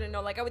parents didn't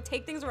know. Like, I would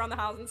take things around the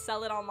house and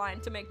sell it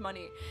online to make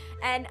money.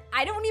 And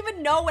I don't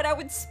even know what I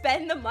would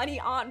spend the money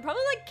on.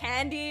 Probably, like,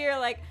 candy or,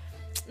 like,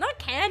 not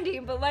candy,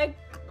 but, like,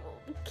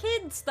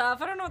 kid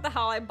stuff. I don't know what the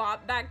hell I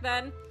bought back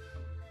then.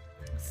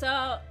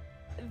 So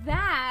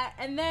that,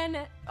 and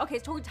then, okay,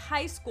 towards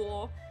high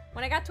school,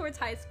 when I got towards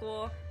high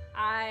school,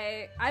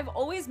 I've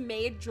always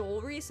made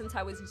jewelry since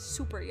I was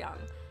super young,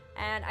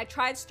 and I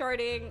tried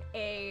starting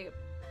a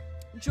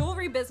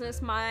jewelry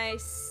business my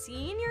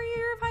senior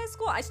year of high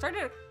school. I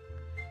started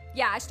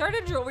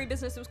a jewelry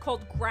business. It was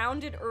called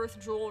Grounded Earth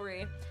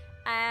Jewelry,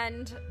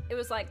 and it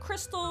was like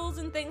crystals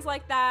and things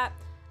like that.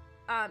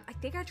 I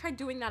think I tried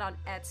doing that on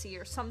Etsy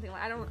or something.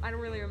 I don't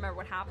really remember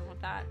what happened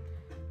with that.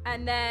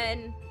 And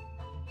then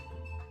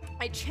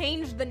I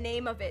changed the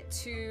name of it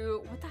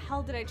to, what the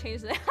hell did I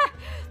change it?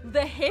 the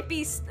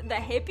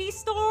hippie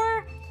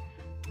store?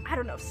 I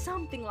don't know,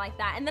 something like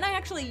that. And then I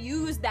actually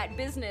used that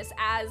business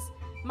as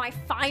my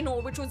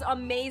final, which was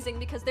amazing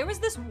because there was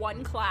this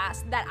one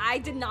class that I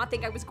did not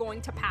think I was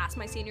going to pass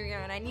my senior year,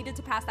 and I needed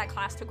to pass that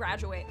class to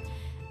graduate.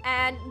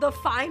 And the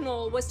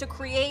final was to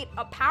create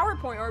a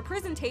PowerPoint or a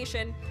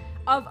presentation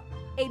of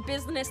a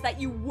business that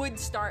you would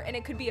start, and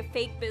it could be a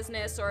fake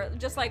business or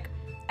just like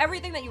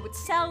everything that you would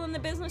sell in the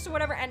business or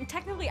whatever. And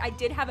technically I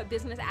did have a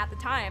business at the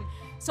time,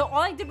 so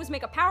all I did was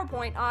make a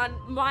PowerPoint on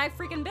my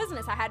freaking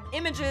business. I had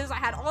images, I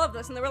had all of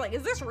this, and they were like,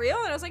 is this real?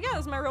 And I was like, yeah,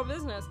 this is my real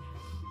business.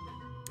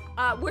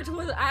 Which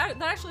was,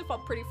 that actually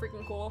felt pretty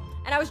freaking cool.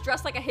 And I was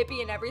dressed like a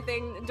hippie and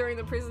everything during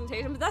the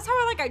presentation, but that's how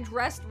I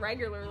dressed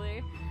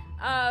regularly.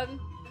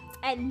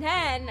 And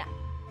then,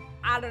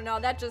 I don't know,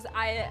 that just,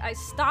 I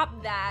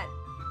stopped that.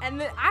 And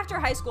then after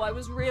high school, I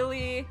was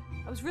really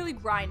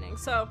grinding.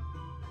 So,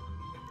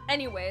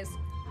 anyways,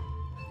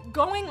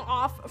 going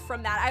off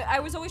from that, I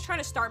was always trying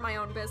to start my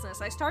own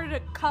business. I started a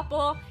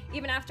couple,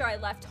 even after I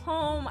left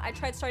home. I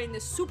tried starting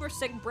this super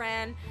sick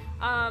brand,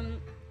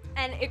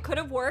 and it could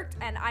have worked,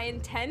 and I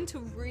intend to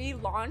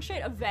relaunch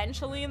it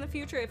eventually in the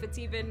future if it's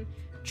even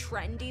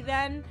trendy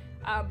then.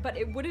 But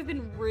it would have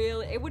been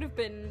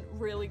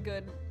really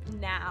good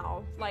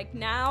now. Like,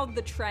 now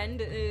the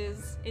trend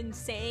is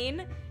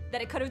insane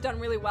that it could have done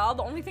really well.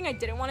 The only thing I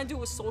didn't want to do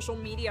was social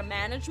media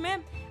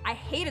management. I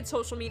hated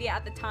social media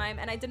at the time,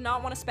 and I did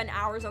not want to spend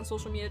hours on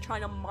social media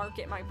trying to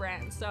market my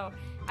brand. So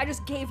I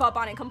just gave up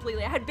on it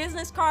completely. I had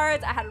business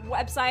cards, I had a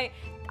website.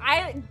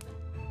 I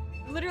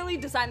literally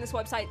designed this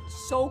website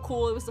so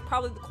cool. It was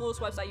probably the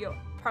coolest website you'll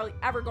probably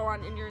ever go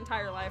on in your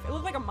entire life. It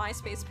looked like a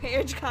MySpace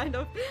page, kind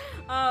of.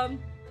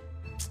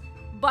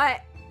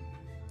 But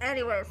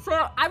anyway,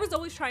 so I was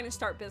always trying to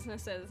start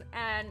businesses,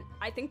 and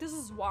I think this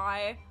is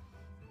why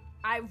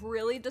I've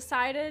really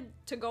decided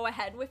to go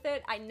ahead with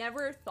it. I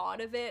never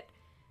thought of it.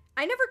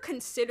 I never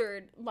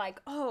considered,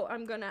 like, oh,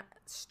 I'm gonna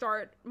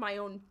start my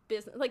own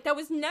business. Like, that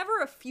was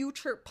never a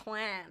future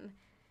plan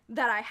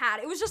that I had.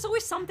 It was just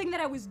always something that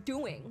I was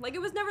doing. Like,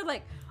 it was never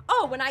like,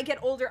 oh, when I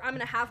get older, I'm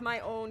gonna have my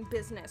own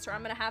business or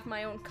I'm gonna have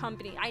my own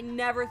company. I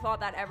never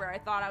thought that ever. I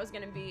thought I was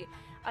gonna be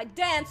a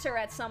dancer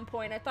at some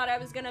point. I thought I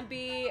was gonna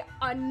be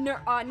a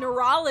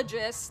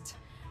neurologist.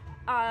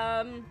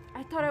 I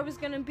thought I was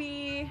gonna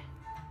be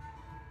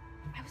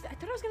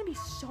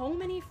so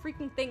many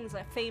freaking things.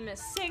 A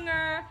famous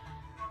singer,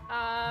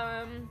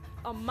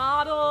 a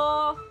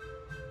model,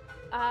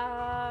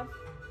 I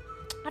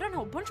don't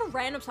know, a bunch of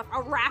random stuff.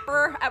 A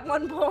rapper at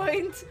one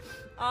point.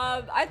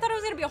 I thought I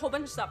was gonna be a whole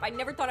bunch of stuff. I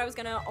never thought I was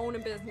gonna own a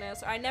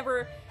business. I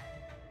never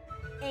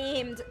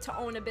aimed to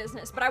own a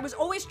business, but I was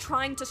always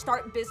trying to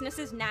start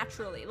businesses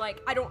naturally.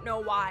 Like, I don't know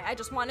why. I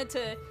just wanted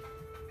to,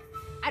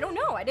 I don't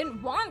know. I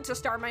didn't want to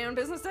start my own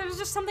business. That was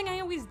just something I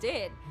always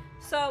did.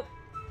 So,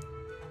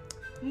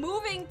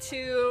 moving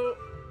to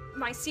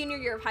my senior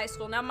year of high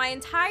school. Now, my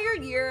entire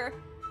year,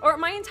 or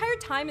my entire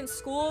time in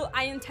school,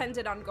 I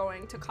intended on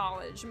going to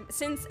college.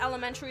 Since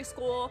elementary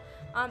school,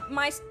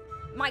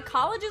 my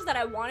colleges that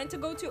I wanted to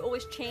go to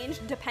always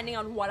changed depending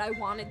on what I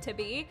wanted to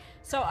be.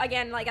 So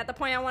again, like, at the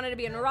point I wanted to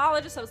be a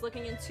neurologist, I was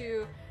looking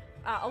into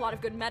a lot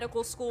of good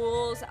medical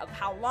schools, of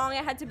how long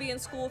I had to be in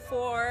school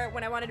for.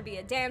 When I wanted to be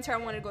a dancer, I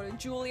wanted to go to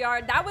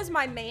Juilliard. That was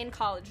my main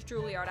college,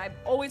 Juilliard. I've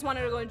always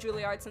wanted to go to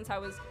Juilliard since I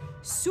was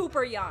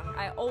super young.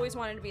 I always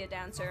wanted to be a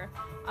dancer.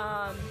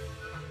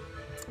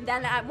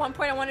 Then at one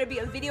point I wanted to be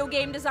a video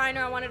game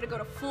designer. I wanted to go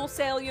to Full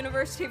Sail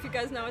University, if you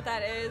guys know what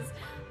that is.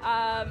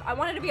 I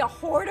wanted to be a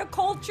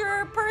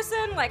horticulture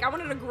person. Like, I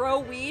wanted to grow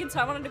weeds, so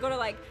I wanted to go to,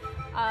 like,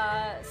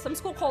 some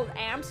school called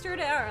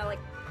Amsterdam, or, like,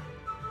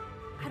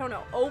 I don't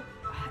know,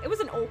 it was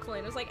in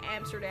Oakland. It was like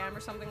Amsterdam or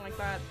something like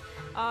that.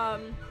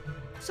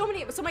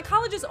 So my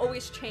colleges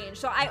always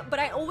changed. But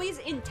I always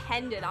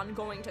intended on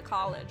going to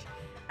college.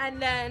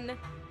 And then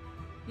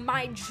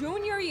my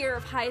junior year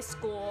of high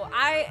school,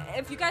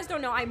 if you guys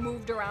don't know, I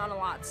moved around a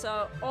lot.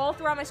 So all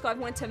throughout my school, I've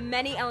went to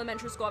many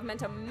elementary schools, I've been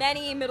to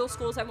many middle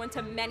schools, I've went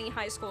to many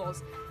high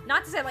schools.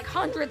 Not to say like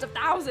hundreds of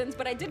thousands,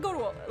 but I did go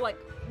to like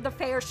the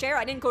fair share.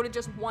 I didn't go to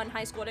just one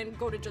high school. I didn't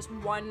go to just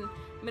one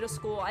middle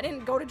school. I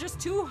didn't go to just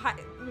two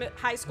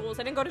high schools.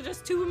 I didn't go to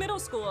just two middle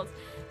schools,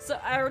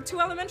 or two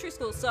elementary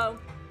schools. So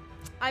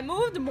I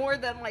moved more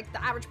than like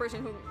the average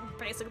person who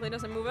basically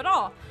doesn't move at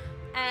all.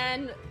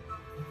 And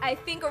I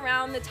think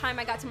around the time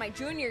I got to my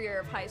junior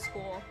year of high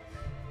school,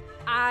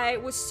 I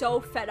was so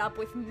fed up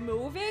with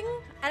moving.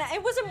 And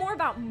it wasn't more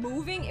about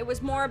moving, it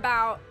was more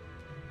about,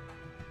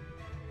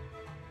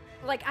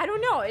 like, I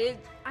don't know.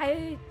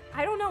 I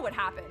don't know what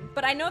happened.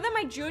 But I know that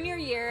my junior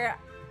year,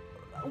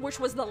 which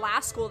was the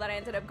last school that I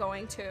ended up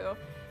going to,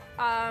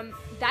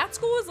 that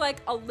school was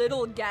like a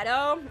little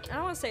ghetto. I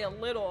don't want to say a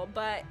little,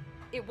 but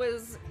it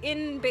was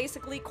in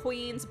basically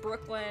Queens,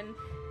 Brooklyn.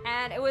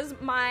 And it was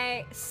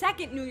my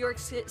second New York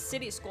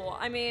City school.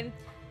 I mean,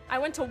 I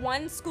went to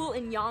one school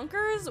in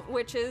Yonkers,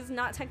 which is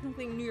not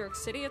technically New York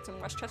City, it's in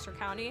Westchester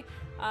County,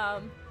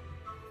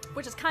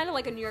 which is kind of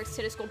like a New York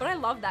City school, but I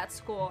love that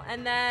school.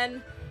 And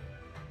then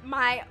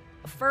my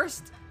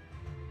first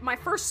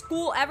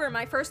school ever,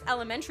 my first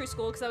elementary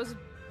school, because I was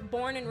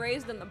born and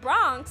raised in the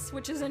Bronx,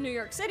 which is in New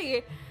York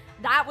City,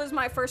 that was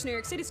my first New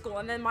York City school.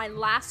 And then my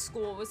last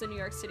school was a New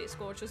York City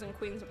school, which was in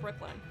Queens,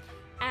 Brooklyn.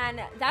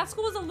 And that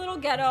school was a little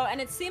ghetto, and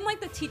it seemed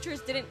like the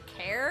teachers didn't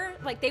care.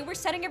 Like, they were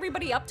setting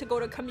everybody up to go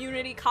to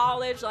community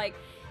college. Like,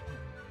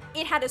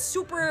 it had a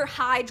super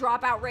high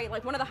dropout rate,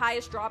 like one of the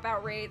highest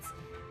dropout rates.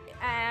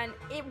 And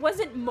it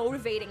wasn't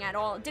motivating at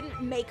all. It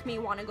didn't make me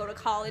want to go to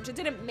college. It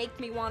didn't make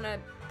me want to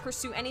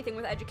pursue anything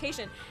with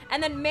education.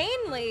 And then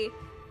mainly,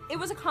 it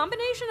was a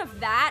combination of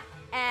that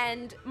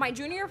and my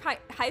junior year of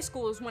high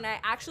school is when I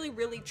actually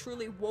really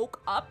truly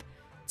woke up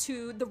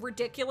to the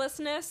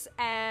ridiculousness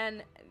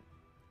and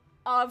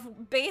of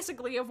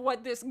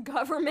what this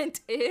government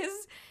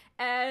is,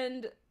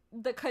 and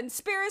the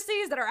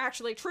conspiracies that are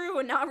actually true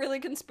and not really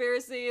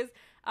conspiracies,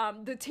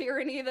 the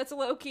tyranny that's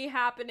low-key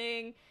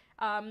happening,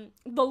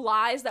 the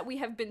lies that we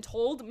have been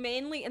told,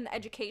 mainly in the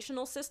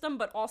educational system,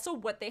 but also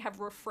what they have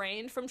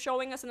refrained from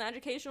showing us in the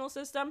educational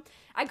system.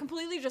 I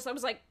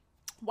was like,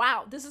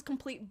 wow, this is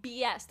complete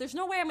BS. There's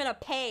no way I'm gonna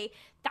pay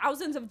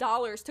thousands of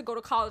dollars to go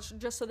to college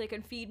just so they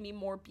can feed me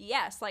more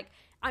BS. Like,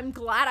 I'm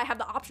glad I have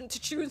the option to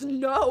choose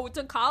no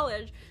to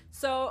college.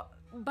 So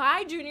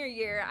by junior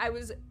year, I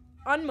was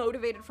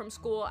unmotivated from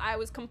school. I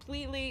was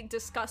completely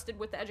disgusted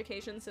with the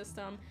education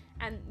system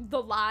and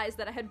the lies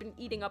that I had been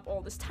eating up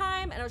all this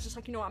time. And I was just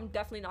like, I'm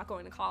definitely not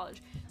going to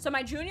college. So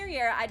my junior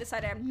year, I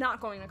decided I'm not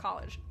going to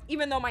college,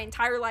 even though my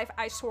entire life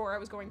I swore I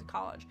was going to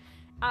college.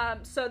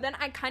 So then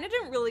I kind of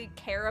didn't really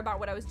care about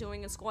what I was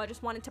doing in school. I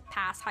just wanted to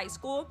pass high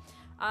school.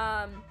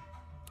 By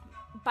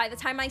the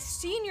time my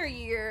senior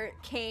year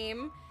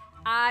came,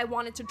 I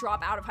wanted to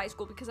drop out of high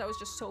school because I was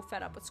just so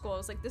fed up with school. I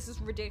was like, this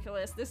is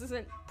ridiculous. This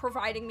isn't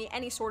providing me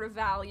any sort of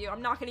value.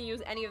 I'm not going to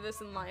use any of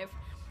this in life.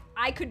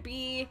 I could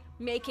be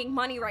making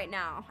money right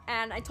now.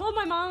 And I told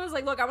my mom, I was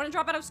like, look, I want to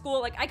drop out of school.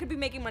 Like, I could be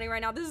making money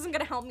right now. This isn't going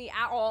to help me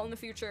at all in the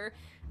future.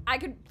 I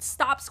could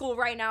stop school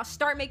right now,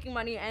 start making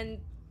money, and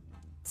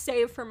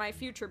save for my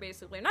future,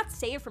 basically. Not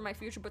save for my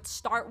future, but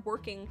start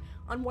working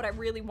on what I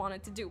really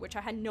wanted to do, which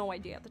I had no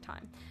idea at the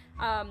time.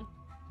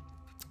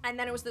 And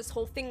then it was this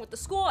whole thing with the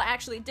school. I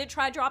actually did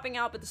try dropping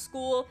out, but the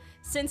school,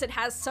 since it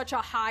has such a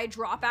high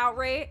dropout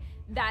rate,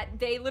 that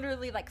they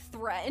literally like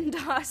threatened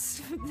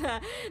us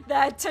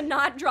that to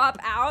not drop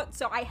out.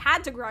 So I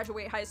had to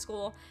graduate high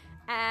school.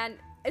 And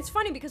it's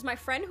funny because my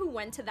friend who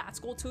went to that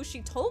school too,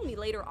 she told me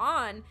later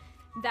on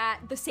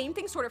that the same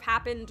thing sort of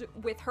happened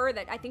with her,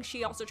 that I think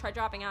she also tried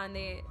dropping out and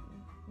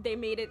they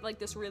made it like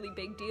this really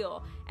big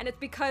deal. And it's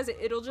because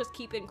it'll just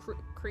keep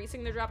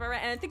increasing the dropout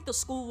rate. And I think the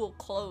school will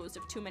close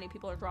if too many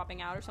people are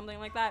dropping out or something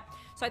like that.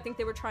 So I think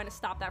they were trying to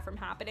stop that from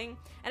happening.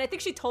 And I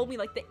think she told me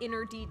like the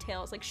inner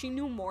details. Like, she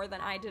knew more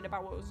than I did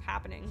about what was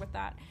happening with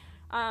that.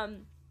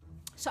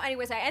 So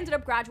anyways, I ended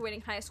up graduating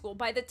high school.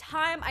 By the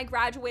time I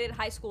graduated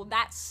high school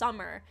that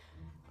summer,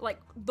 like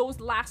those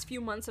last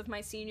few months of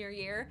my senior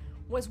year,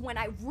 was when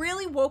I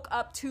really woke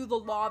up to the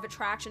law of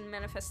attraction and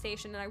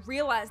manifestation, and I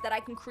realized that I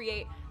can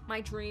create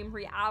my dream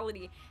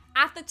reality.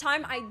 At the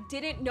time, I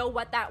didn't know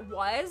what that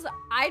was.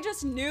 I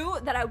just knew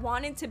that I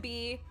wanted to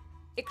be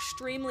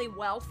extremely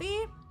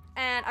wealthy,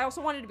 and I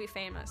also wanted to be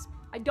famous.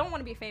 I don't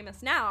want to be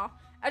famous now,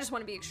 I just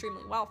want to be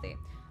extremely wealthy.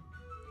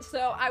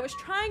 So I was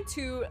trying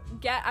to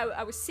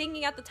I was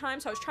singing at the time,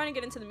 so I was trying to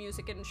get into the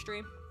music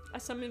industry,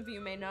 as some of you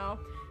may know,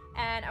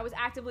 and I was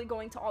actively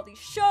going to all these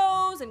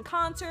shows and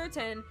concerts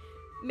and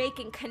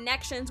making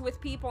connections with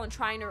people and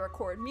trying to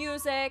record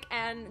music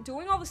and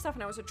doing all this stuff,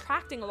 and I was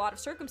attracting a lot of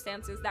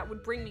circumstances that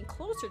would bring me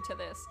closer to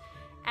this,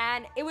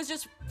 and it was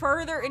just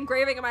further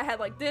engraving in my head,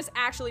 like, this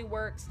actually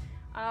works.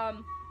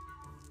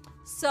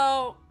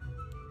 So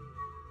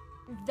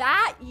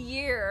that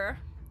year,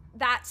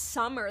 that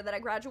summer that I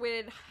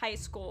graduated high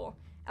school,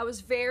 I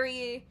was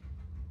very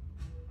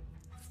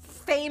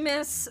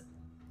famous,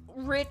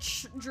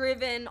 rich,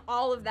 driven,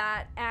 all of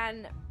that,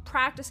 and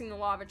practicing the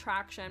law of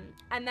attraction.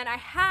 And then I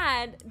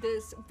had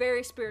this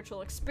very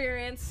spiritual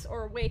experience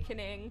or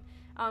awakening.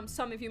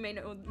 Some of you may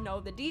know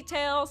the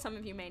details, some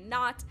of you may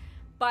not,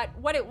 but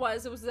what it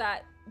was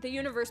that the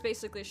universe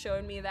basically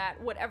showed me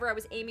that whatever I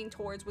was aiming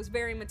towards was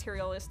very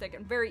materialistic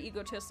and very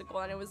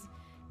egotistical, and it was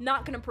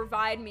not going to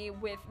provide me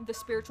with the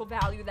spiritual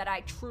value that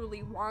I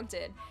truly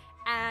wanted.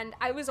 And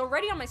I was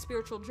already on my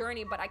spiritual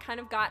journey, but I kind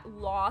of got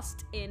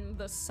lost in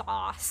the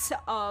sauce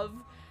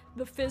of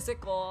the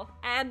physical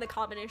and the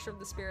combination of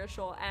the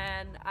spiritual,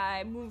 and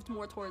I moved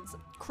more towards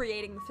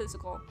creating the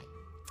physical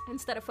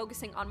instead of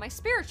focusing on my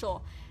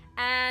spiritual.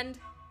 And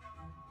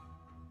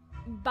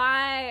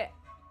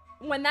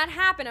when that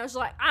happened, I was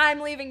like, I'm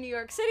leaving New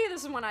York City.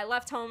 This is when I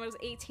left home. I was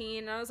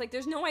 18, and I was like,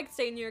 there's no way I can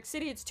stay in New York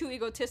City. It's too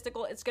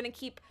egotistical. It's gonna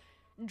keep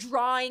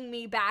drawing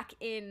me back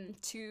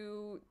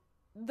into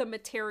the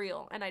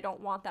material, and I don't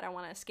want that. I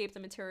want to escape the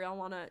material. I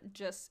want to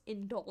just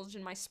indulge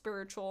in my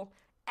spiritual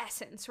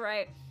essence,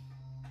 right?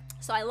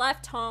 So I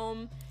left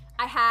home.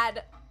 I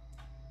had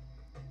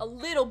a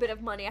little bit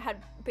of money. I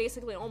had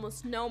basically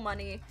almost no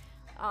money.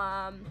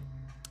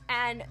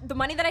 And the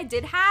money that I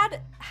did have,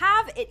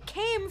 it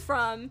came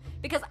from,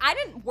 because I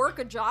didn't work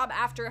a job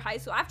after high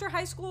school. After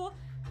high school,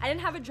 I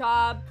didn't have a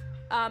job.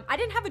 I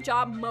didn't have a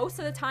job most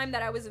of the time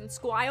that I was in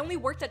school. I only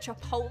worked at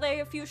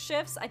Chipotle a few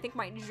shifts, I think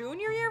my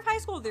junior year of high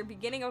school, the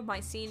beginning of my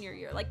senior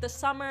year. Like the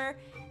summer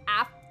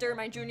after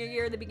my junior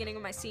year, the beginning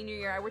of my senior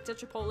year, I worked at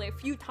Chipotle a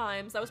few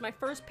times. That was my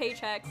first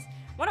paychecks,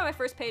 one of my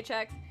first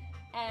paychecks,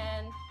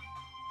 and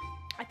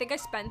I think I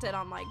spent it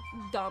on like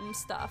dumb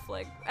stuff,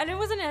 like, and it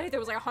wasn't anything. It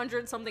was like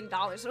 $100-something. So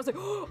I was like,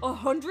 oh,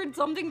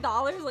 $100-something.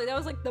 Like that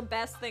was like the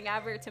best thing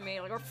ever to me,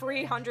 like a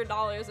free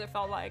 $100. It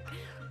felt like.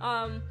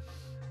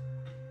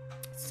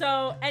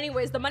 So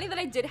anyways, the money that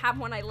I did have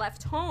when I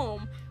left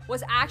home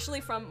was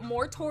actually from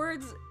more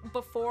towards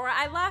before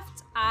I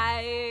left.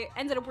 I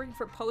ended up working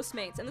for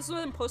Postmates, and this is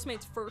when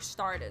Postmates first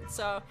started.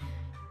 So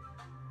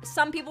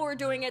some people were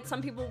doing it,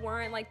 some people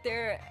weren't, like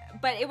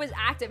but it was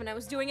active, and I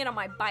was doing it on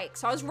my bike.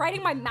 So I was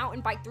riding my mountain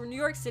bike through New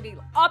York City,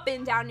 up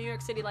and down New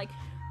York City, like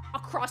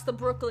across the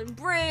Brooklyn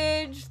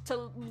Bridge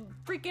to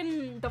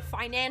freaking the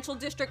financial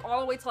district, all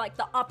the way to like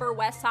the Upper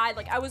West Side.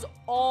 Like I was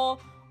all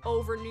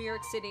over New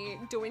York City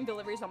doing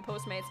deliveries on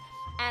Postmates.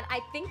 And I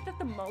think that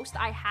the most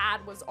I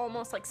had was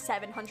almost like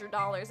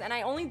 $700, and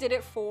I only did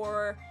it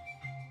for,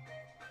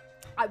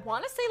 I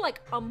want to say like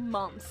a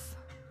month.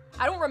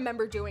 I don't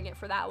remember doing it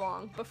for that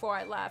long before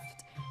I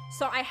left.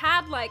 So I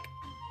had like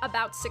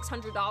about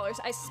 $600.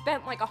 I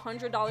spent like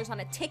 $100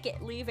 on a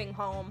ticket leaving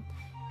home.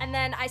 And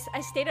then I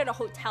stayed at a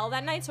hotel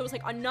that night, so it was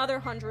like another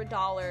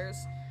 $100.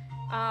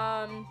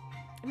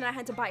 And then I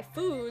had to buy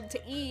food to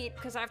eat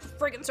because I have to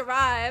friggin'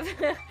 survive.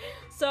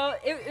 So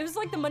it was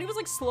like the money was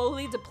like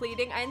slowly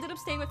depleting. I ended up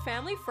staying with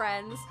family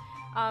friends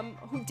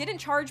who didn't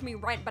charge me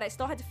rent, but I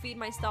still had to feed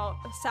myself.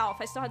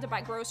 I still had to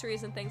buy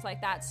groceries and things like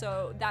that.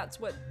 So that's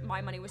what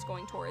my money was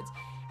going towards.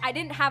 I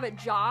didn't have a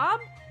job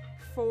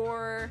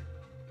for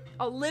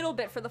a little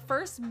bit, for the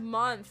first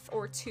month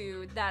or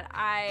two that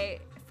I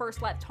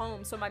first left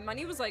home. So my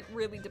money was like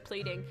really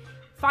depleting.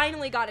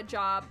 Finally got a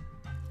job.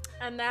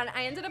 And then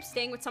I ended up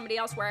staying with somebody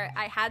else where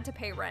I had to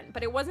pay rent,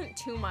 but it wasn't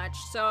too much.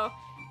 So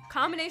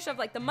combination of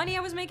like the money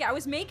I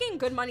was making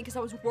good money because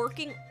I was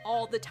working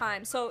all the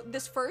time. So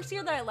this first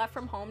year that I left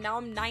from home, now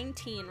I'm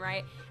 19,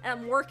 right? And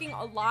I'm working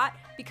a lot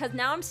because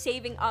now I'm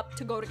saving up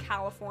to go to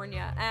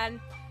California. And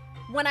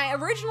when I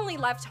originally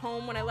left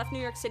home, when I left New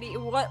York City,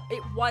 it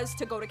was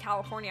to go to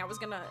California. I was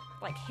gonna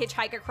like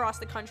hitchhike across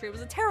the country. It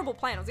was a terrible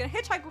plan. I was gonna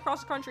hitchhike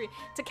across the country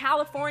to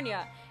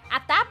California.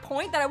 At that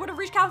point that I would have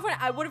reached California,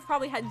 I would have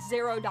probably had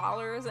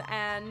 $0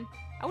 and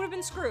I would have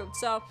been screwed.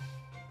 So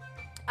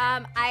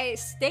I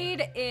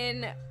stayed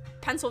in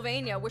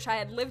Pennsylvania, which I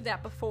had lived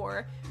at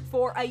before,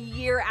 for a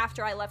year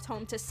after I left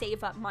home to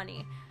save up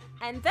money.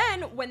 And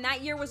then when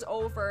that year was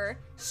over,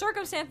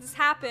 circumstances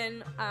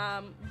happened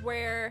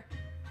where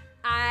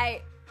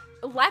I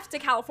left to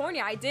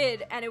California. I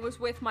did, and it was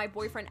with my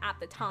boyfriend at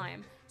the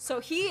time. So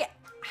he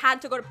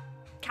had to go to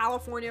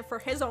California for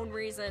his own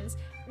reasons,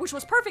 which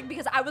was perfect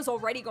because I was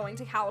already going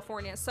to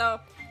California.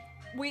 So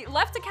we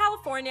left to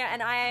California,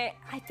 and I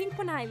think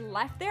when I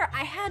left there,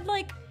 I had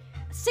like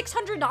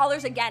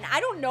 $600 again. I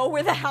don't know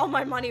where the hell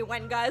my money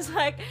went, guys.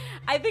 Like,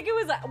 I think it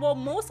was, well,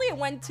 mostly it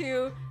went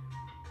to,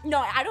 no,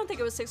 I don't think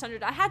it was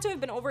 600. I had to have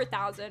been over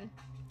 1,000.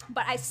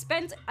 But I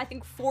spent, I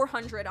think,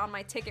 $400 on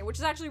my ticket, which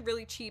is actually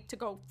really cheap to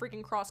go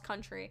freaking cross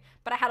country.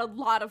 But I had a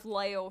lot of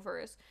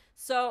layovers.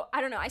 So,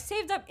 I don't know. I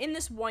saved up in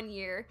this 1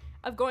 year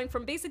of going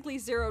from basically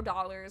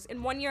 $0.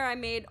 In 1 year, I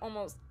made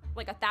almost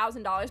like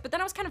 $1,000. But then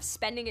I was kind of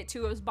spending it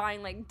too. I was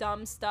buying like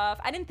dumb stuff.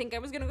 I didn't think I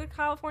was going to go to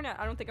California.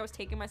 I don't think I was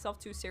taking myself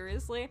too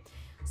seriously.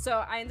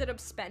 So, I ended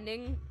up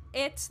spending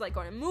it, like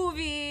going to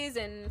movies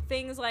and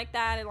things like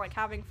that and like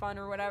having fun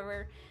or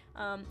whatever.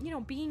 You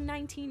know, being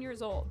 19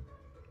 years old.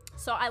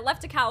 So I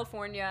left to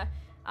California.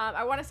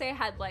 I want to say I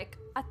had like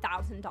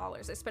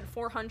 $1,000. I spent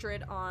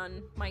 $400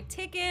 on my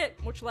ticket,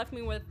 which left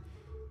me with,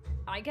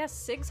 I guess,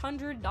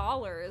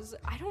 $600.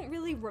 I don't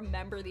really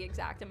remember the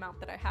exact amount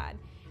that I had.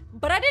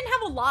 But I didn't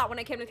have a lot when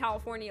I came to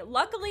California.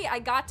 Luckily, I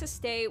got to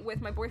stay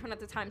with my boyfriend at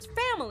the time's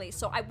family,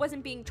 so I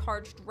wasn't being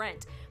charged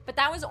rent. But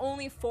that was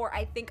only for,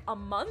 I think, a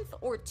month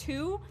or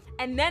two.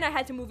 And then I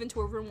had to move into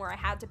a room where I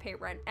had to pay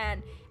rent.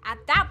 And at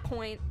that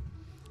point,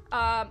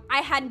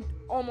 I had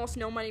almost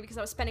no money because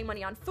I was spending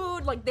money on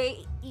food. Like,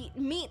 they eat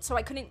meat, so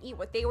I couldn't eat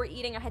what they were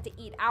eating. I had to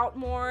eat out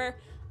more.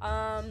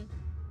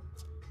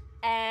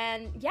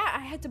 And yeah, I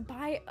had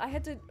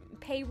to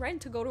pay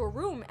rent to go to a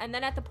room. And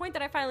then at the point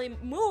that I finally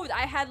moved,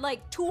 I had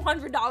like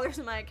 $200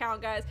 in my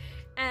account, guys.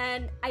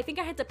 And I think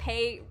I had to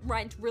pay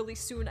rent really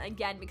soon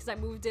again because I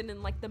moved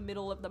in like the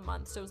middle of the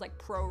month. So it was like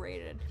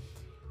prorated.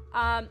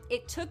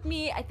 It took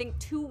me, I think,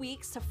 2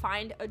 weeks to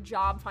find a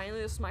job.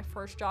 Finally, this was my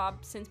first job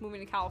since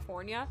moving to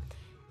California.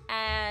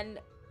 And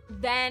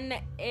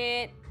then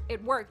it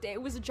it worked.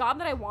 It was a job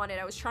that I wanted.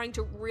 I was trying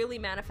to really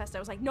manifest. I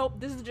was like, nope,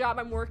 this is the job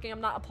I'm working.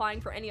 I'm not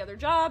applying for any other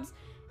jobs.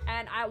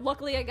 And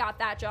luckily I got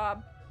that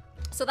job.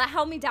 So that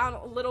held me down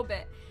a little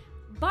bit.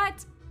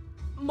 But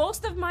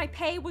most of my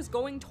pay was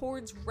going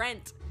towards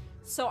rent.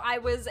 So I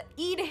was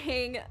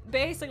eating,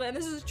 basically, and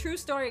this is a true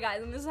story,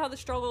 guys, and this is how the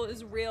struggle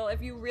is real if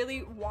you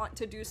really want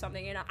to do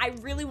something. You know, I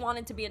really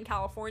wanted to be in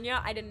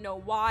California. I didn't know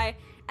why.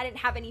 I didn't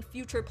have any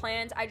future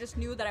plans. I just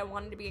knew that I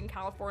wanted to be in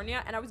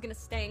California, and I was gonna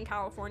stay in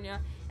California,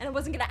 and I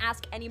wasn't gonna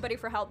ask anybody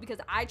for help because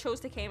I chose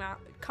to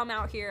come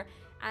out here,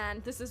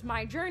 and this is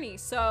my journey.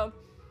 So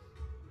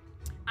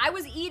I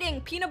was eating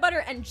peanut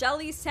butter and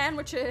jelly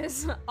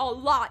sandwiches a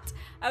lot.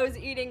 I was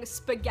eating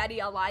spaghetti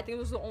a lot. I think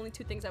those were the only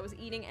two things I was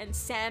eating, and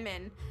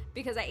salmon,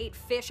 because I ate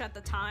fish at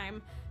the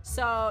time.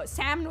 So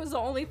salmon was the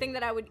only thing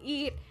that I would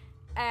eat,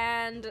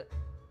 and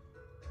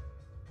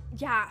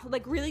yeah,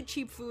 like really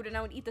cheap food, and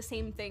I would eat the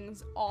same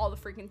things all the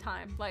freaking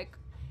time. Like,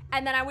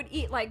 and then I would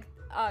eat like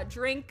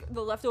drink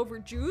the leftover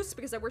juice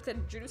because I worked at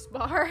a juice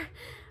bar,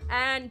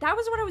 and that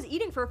was what I was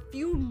eating for a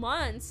few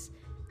months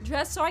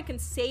just so I can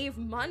save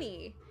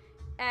money.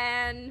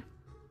 And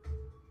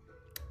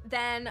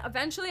then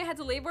eventually I had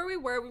to leave where we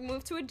were. We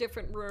moved to a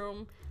different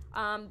room.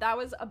 That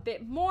was a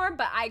bit more,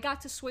 but I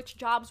got to switch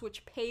jobs,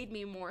 which paid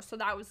me more, so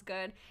that was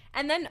good.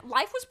 And then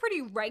life was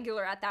pretty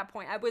regular at that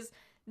point.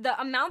 The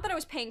amount that I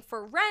was paying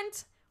for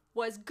rent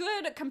was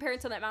good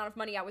compared to the amount of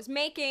money I was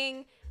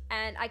making,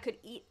 and I could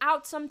eat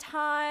out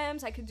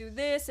sometimes. I could do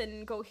this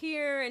and go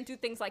here and do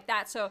things like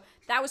that. So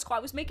that was cool.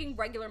 I was making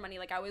regular money.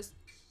 Like, I was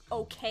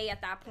okay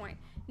at that point.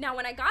 Now,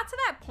 when I got to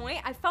that point,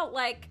 I felt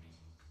like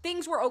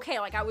things were okay.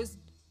 Like, I was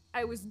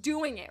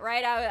doing it,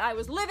 right? I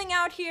was living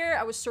out here.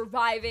 I was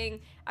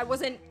surviving. I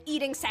wasn't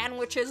eating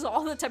sandwiches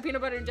all the time,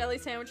 peanut butter and jelly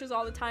sandwiches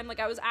all the time. Like,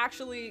 I was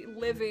actually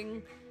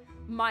living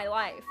my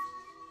life.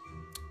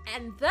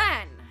 And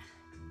then,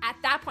 at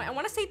that point, I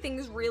want to say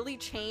things really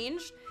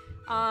changed.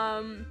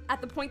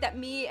 At the point that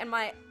me and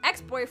my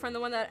ex-boyfriend, the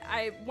one that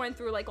I went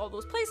through, like, all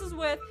those places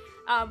with,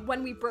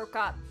 when we broke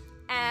up.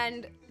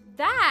 And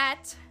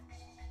that,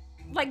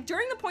 like,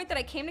 during the point that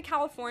I came to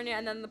California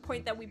and then the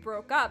point that we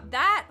broke up,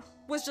 that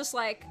was just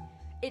like,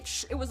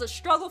 it was a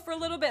struggle for a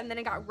little bit, and then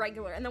it got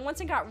regular. And then once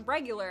it got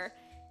regular,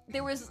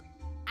 there was,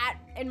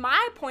 in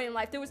my point in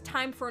life, there was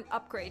time for an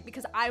upgrade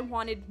because I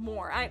wanted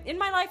more. In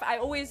my life, I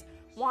always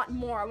want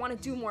more. I want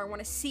to do more. I want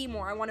to see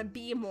more. I want to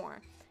be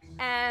more.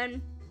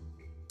 And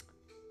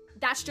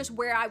that's just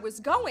where I was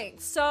going.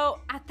 So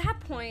at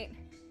that point,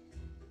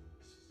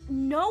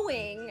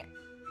 knowing,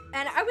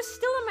 and I was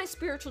still in my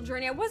spiritual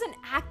journey. I wasn't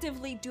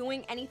actively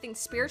doing anything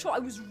spiritual. I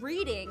was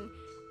reading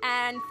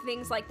and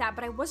things like that,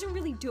 but I wasn't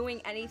really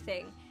doing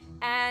anything.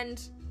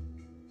 And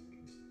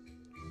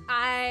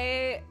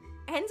I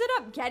ended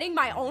up getting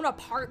my own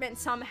apartment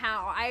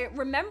somehow. I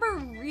remember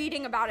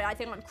reading about it, I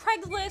think on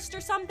Craigslist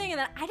or something, and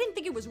then I didn't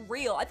think it was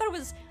real. I thought it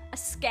was a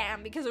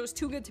scam because it was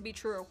too good to be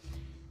true.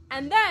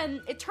 And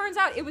then it turns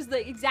out it was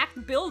the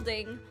exact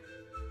building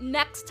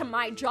next to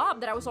my job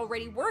that I was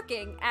already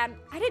working, and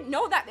I didn't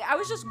know that. I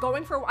was just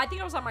going for, I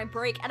think I was on my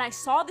break, and I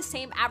saw the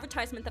same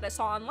advertisement that I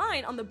saw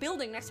online on the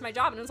building next to my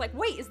job, and I was like,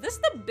 wait, is this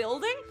the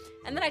building?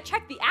 And then I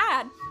checked the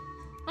ad,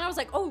 and I was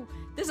like, oh,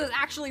 this is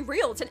actually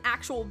real. It's an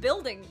actual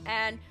building.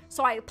 And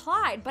so I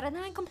applied, but then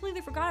I completely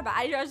forgot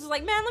about it. I was just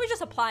like, man, let me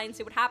just apply and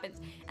see what happens.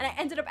 And I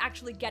ended up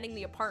actually getting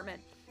the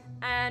apartment.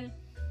 And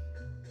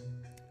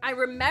I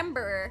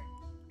remember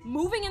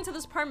moving into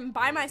this apartment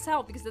by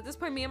myself because at this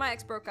point me and my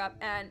ex broke up,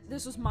 and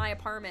this was my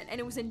apartment, and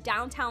it was in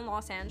downtown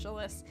Los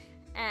Angeles,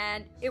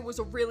 and it was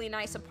a really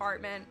nice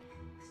apartment.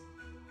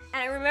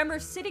 And I remember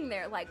sitting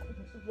there like,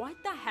 what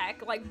the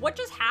heck? Like, what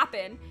just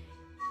happened?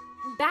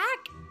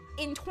 Back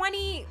in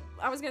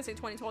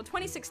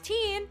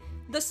 2016,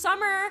 the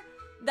summer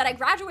that I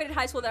graduated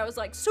high school, that I was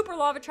like super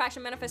law of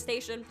attraction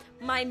manifestation,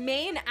 my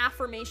main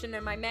affirmation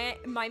and my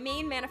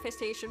main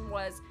manifestation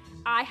was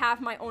I have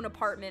my own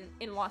apartment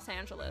in Los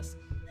Angeles.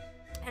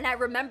 And I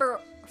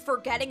remember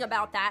forgetting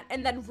about that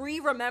and then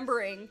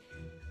re-remembering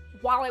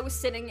while I was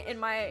sitting in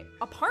my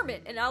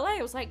apartment in LA.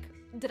 I was like,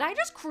 did I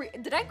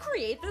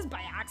create this by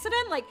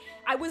accident? Like,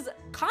 I was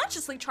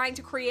consciously trying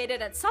to create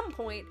it at some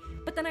point,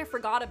 but then I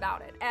forgot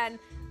about it. And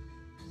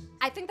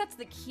I think that's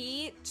the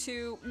key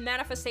to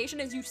manifestation,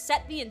 is you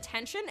set the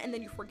intention and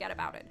then you forget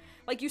about it.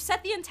 Like, you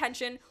set the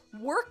intention,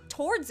 work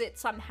towards it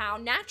somehow,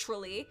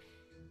 naturally,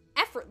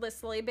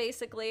 effortlessly,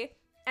 basically,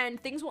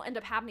 and things will end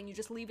up happening. You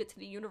just leave it to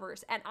the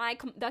universe. And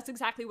that's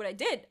exactly what I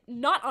did.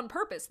 Not on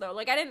purpose, though.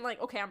 Like, I didn't like,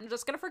 okay, I'm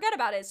just gonna forget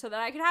about it so that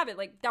I could have it.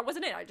 Like, that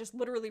wasn't it. I just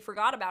literally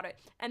forgot about it.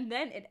 And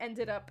then it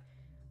ended up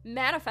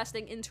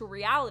manifesting into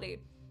reality.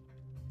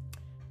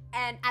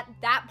 And at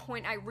that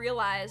point, I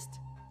realized,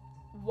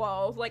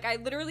 whoa, like, I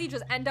literally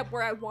just ended up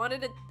where I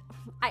wanted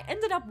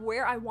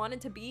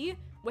to be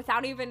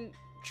without even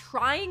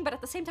trying. But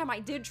at the same time, I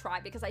did try,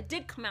 because I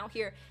did come out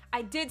here,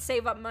 I did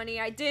save up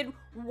money, I did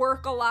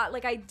work a lot,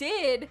 like I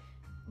did,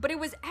 but it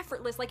was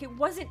effortless. Like, it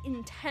wasn't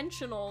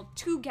intentional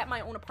to get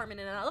my own apartment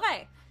in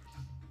LA.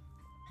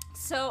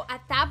 So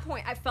at that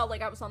point, I felt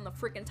like I was on the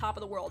freaking top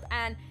of the world.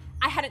 And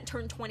I hadn't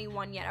turned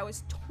 21 yet. I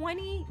was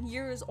 20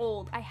 years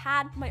old. I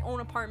had my own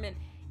apartment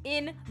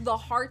in the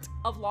heart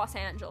of Los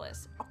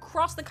Angeles,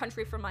 across the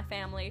country from my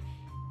family,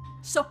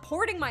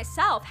 supporting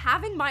myself,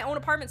 having my own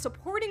apartment,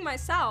 supporting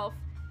myself.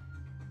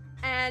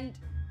 And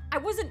I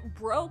wasn't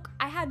broke.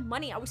 I had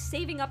money. I was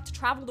saving up to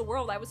travel the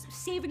world. I was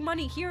saving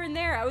money here and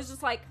there. I was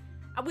just like,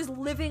 I was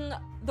living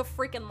the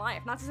freaking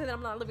life. Not to say that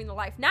I'm not living the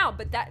life now,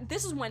 but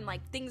this is when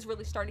like things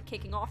really started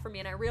kicking off for me,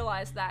 and I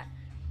realized that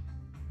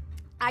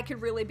I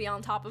could really be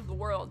on top of the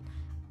world.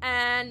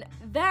 And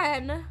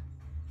then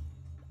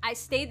I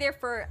stayed there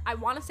for, I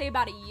want to say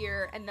about a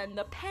year, and then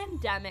the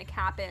pandemic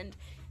happened,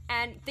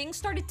 and things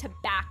started to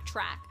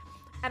backtrack,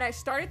 and I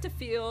started to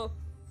feel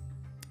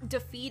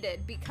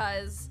defeated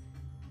because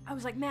I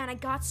was like, man, I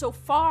got so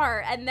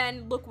far, and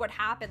then look what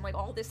happened. Like,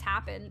 all this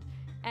happened,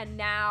 and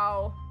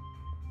now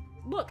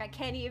look, I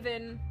can't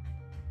even,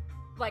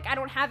 like, I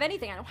don't have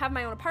anything. I don't have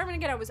my own apartment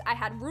again. I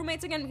had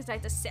roommates again because I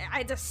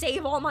had to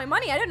save all my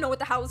money. I didn't know what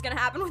the hell was gonna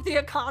happen with the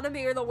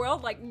economy or the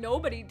world. Like,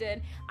 nobody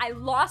did. I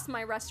lost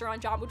my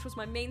restaurant job, which was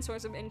my main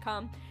source of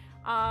income.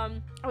 I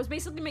was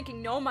basically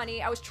making no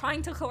money. I was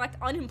trying to collect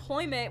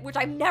unemployment, which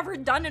I've never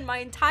done in my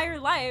entire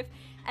life.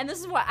 And this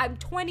is what, I'm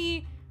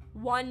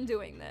 21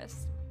 doing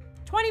this.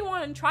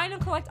 21, trying to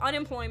collect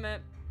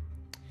unemployment,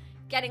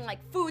 getting like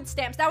food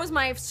stamps. That was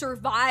my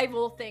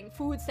survival thing,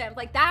 food stamps.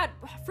 Like, that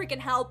freaking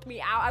helped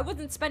me out. I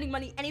wasn't spending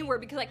money anywhere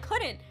because I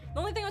couldn't. The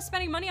only thing I was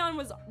spending money on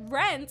was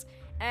rent,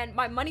 and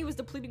my money was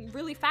depleting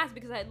really fast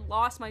because I had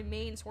lost my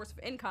main source of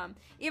income,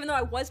 even though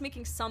I was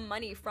making some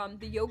money from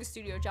the yoga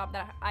studio job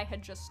that I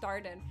had just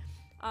started.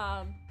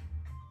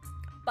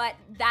 But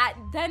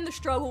then the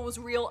struggle was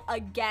real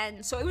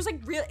again. So it was like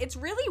it's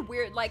really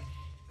weird. Like,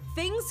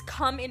 things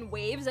come in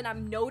waves, and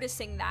I'm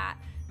noticing that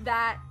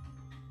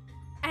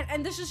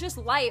and this is just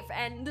life,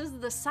 and this is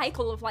the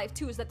cycle of life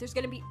too, is that there's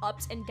gonna be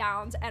ups and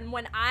downs. And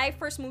when I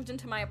first moved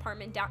into my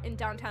apartment in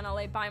downtown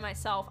LA by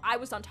myself, I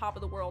was on top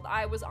of the world.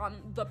 I was on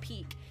the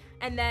peak.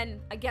 And then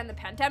again, the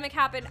pandemic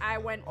happened. I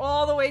went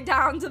all the way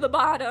down to the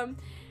bottom.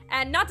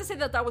 And not to say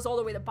that that was all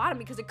the way to the bottom,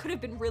 because it could have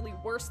been really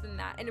worse than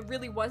that, and it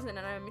really wasn't,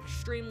 and I'm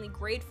extremely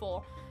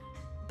grateful.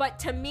 But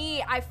to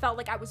me, I felt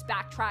like I was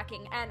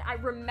backtracking, and I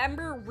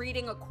remember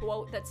reading a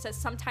quote that says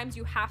sometimes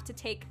you have to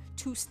take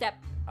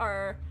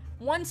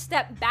one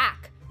step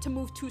back to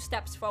move 2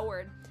 steps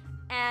forward.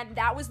 And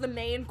that was the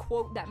main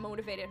quote that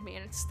motivated me,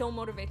 and it still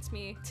motivates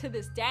me to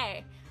this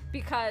day,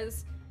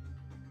 because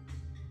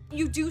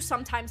you do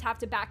sometimes have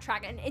to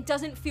backtrack, and it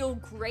doesn't feel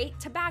great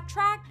to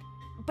backtrack,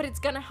 but it's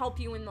gonna help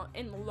you in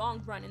the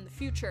long run, in the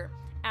future.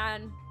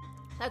 And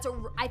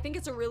I think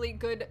it's a really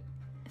good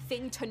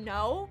thing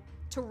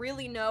to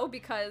really know,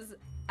 because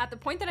at the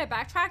point that I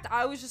backtracked,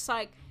 I was just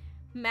like,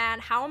 man,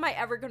 how am I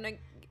ever gonna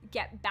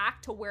get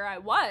back to where I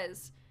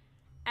was?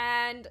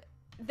 And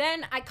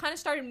then I kind of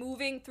started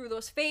moving through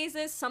those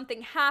phases.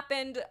 Something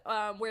happened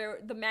where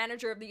the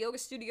manager of the yoga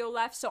studio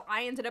left, so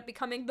I ended up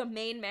becoming the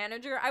main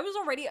manager. I was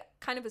already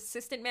kind of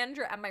assistant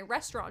manager at my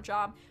restaurant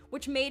job,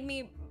 which made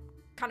me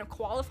kind of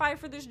qualify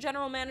for this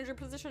general manager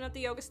position at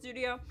the yoga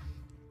studio,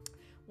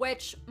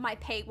 which my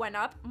pay went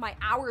up, my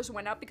hours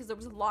went up, because there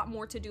was a lot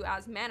more to do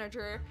as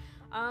manager.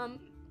 And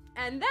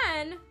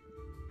then,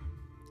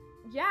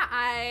 yeah,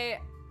 I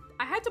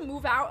had to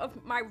move out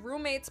of my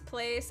roommate's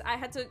place. I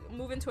had to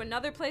move into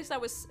another place that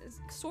was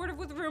sort of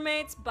with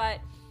roommates, but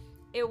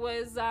it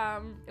was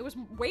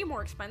way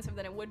more expensive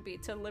than it would be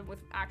to live with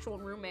actual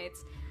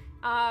roommates.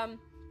 But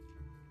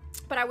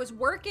I was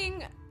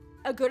working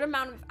a good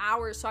amount of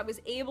hours, so I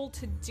was able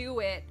to do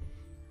it.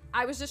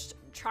 I was just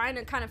trying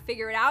to kind of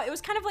figure it out. It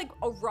was kind of like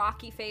a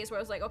rocky phase where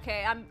I was like,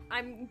 okay,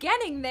 I'm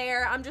getting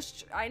there.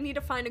 I need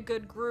to find a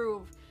good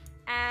groove.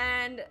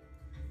 And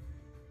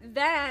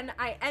then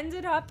I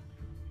ended up,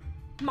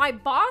 my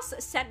boss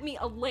sent me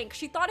a link.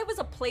 She thought it was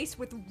a place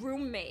with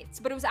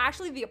roommates, but it was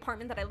actually the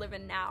apartment that I live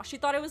in now. She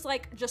thought it was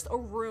like just a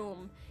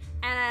room.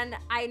 And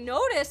I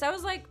noticed, I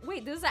was like,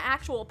 wait, this is an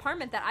actual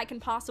apartment that I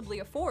can possibly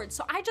afford.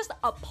 So I just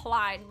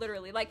applied,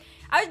 literally. Like,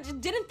 I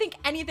didn't think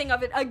anything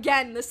of it.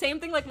 Again, the same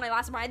thing like my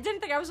last apartment. I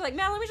didn't think, I was like,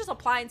 man, let me just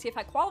apply and see if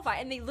I qualify.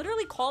 And they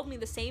literally called me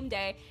the same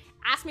day,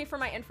 asked me for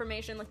my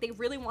information. Like, they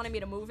really wanted me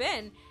to move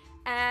in.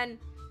 And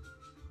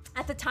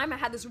at the time, I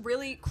had this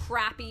really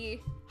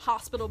crappy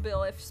hospital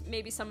bill, if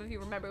maybe some of you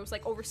remember. It was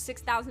like over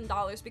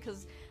 $6,000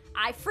 because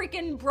I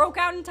freaking broke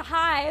out into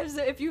hives.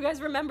 If you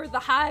guys remember the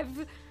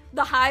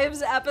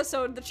hives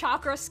episode, the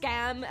chakra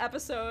scam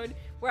episode,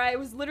 where I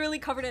was literally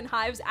covered in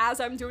hives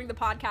as I'm doing the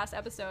podcast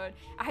episode.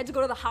 I had to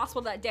go to the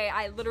hospital that day.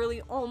 I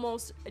literally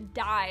almost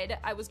died.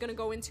 I was gonna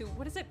go into,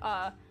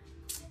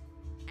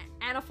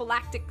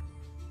 anaphylactic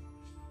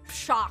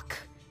shock.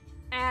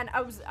 And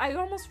I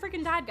almost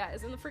freaking died,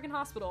 guys, in the freaking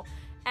hospital.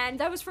 And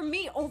that was from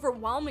me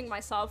overwhelming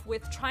myself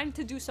with trying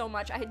to do so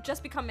much. I had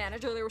just become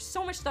manager. There was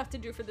so much stuff to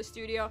do for the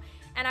studio.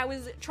 And I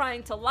was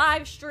trying to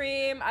live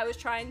stream. I was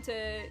trying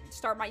to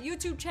start my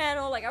YouTube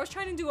channel. Like, I was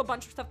trying to do a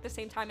bunch of stuff at the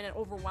same time, and it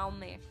overwhelmed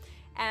me.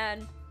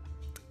 And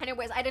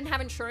anyways, I didn't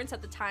have insurance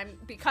at the time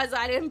because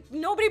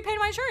nobody paid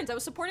my insurance. I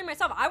was supporting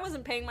myself. I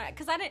wasn't paying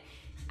because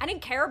I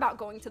didn't care about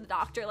going to the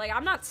doctor. Like,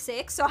 I'm not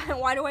sick, so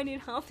why do I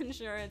need health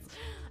insurance?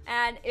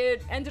 And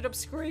it ended up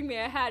screwing me.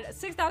 I had a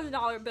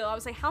 $6,000 bill. I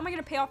was like, how am I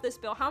gonna pay off this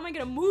bill? How am I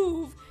gonna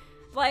move?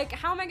 Like,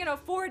 how am I gonna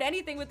afford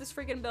anything with this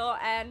freaking bill?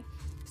 And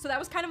so that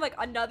was kind of like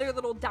another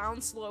little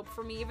downslope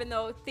for me, even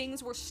though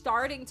things were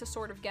starting to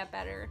sort of get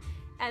better.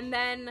 And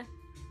then,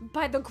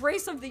 by the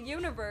grace of the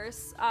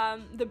universe,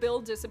 the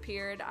bill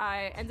disappeared.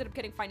 I ended up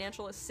getting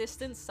financial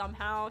assistance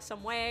somehow,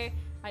 some way.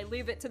 I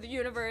leave it to the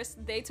universe.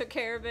 They took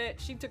care of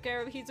it. She took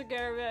care of it. He took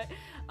care of it.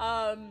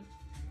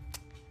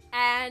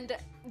 And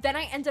then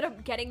I ended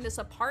up getting this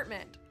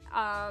apartment.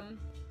 And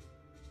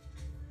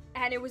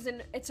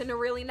it's in a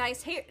really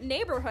nice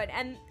neighborhood.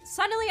 And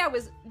suddenly I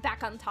was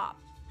back on top.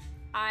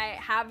 I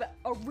have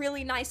a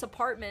really nice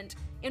apartment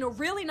in a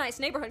really nice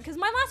neighborhood, because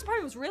my last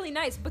apartment was really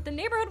nice, but the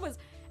neighborhood was,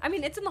 I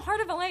mean, it's in the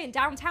heart of LA in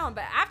downtown,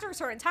 but after a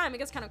certain time, it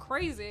gets kind of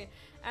crazy.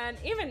 And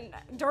even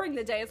during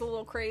the day, it's a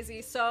little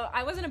crazy. So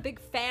I wasn't a big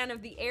fan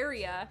of the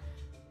area,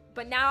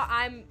 but now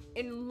I'm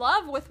in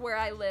love with where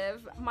I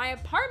live. My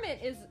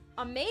apartment is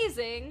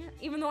amazing,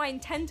 even though I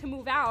intend to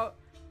move out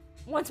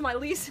once my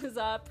lease is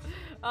up.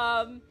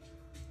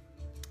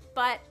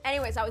 But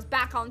anyways, I was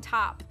back on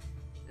top.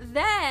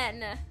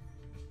 Then,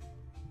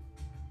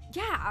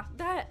 yeah,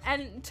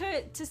 and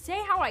to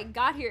say how I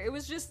got here, it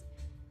was just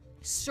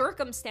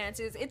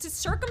circumstances. It's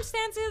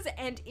circumstances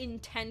and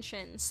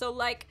intention. So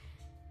like,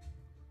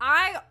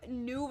 I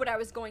knew what I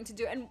was going to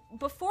do, and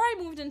before I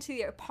moved into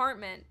the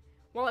apartment,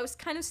 while I was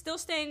kind of still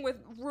staying with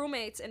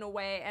roommates in a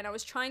way, and I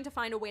was trying to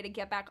find a way to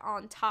get back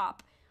on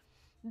top,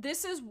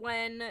 this is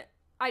when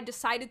I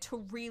decided to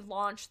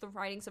relaunch the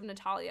Writings of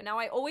Natalia. Now,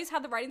 I always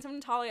had the Writings of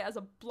Natalia as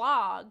a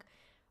blog,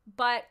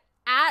 but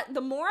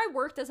the more I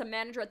worked as a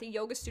manager at the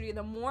yoga studio,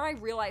 the more I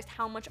realized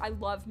how much I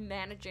love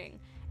managing,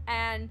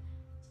 and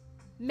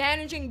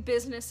managing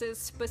businesses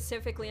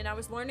specifically. And I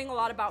was learning a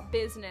lot about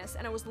business,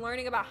 and I was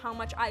learning about how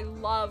much I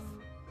love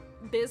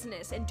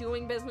business and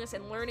doing business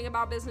and learning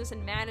about business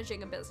and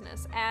managing a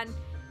business. And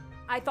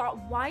I thought,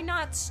 why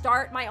not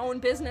start my own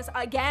business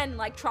again?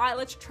 Like,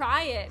 let's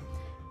try it.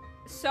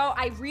 So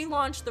I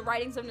relaunched the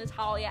Writings of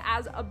Natalia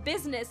as a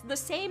business the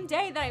same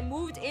day that I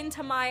moved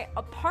into my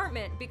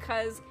apartment,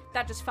 because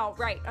that just felt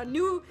right. A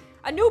new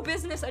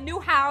business, a new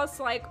house,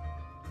 like,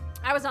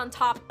 I was on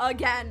top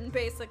again,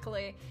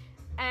 basically.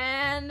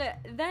 And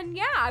then,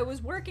 yeah, I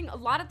was working a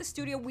lot at the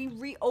studio. We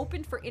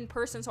reopened for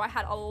in-person, so I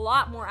had a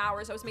lot more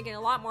hours. I was making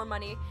a lot more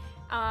money.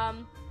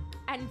 And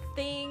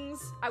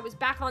I was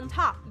back on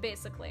top,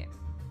 basically.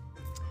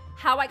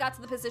 How I got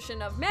to the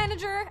position of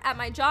manager at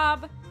my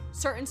job,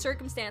 certain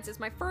circumstances.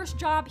 My first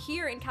job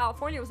here in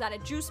California was at a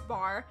juice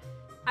bar.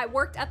 I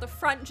worked at the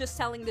front just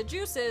selling the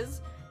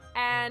juices,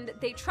 and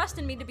they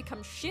trusted me to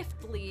become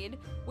shift lead,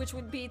 which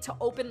would be to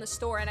open the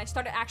store, and I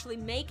started actually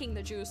making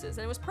the juices,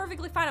 and it was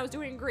perfectly fine. I was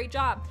doing a great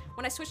job.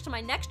 When I switched to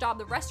my next job,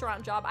 the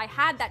restaurant job, I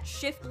had that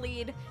shift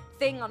lead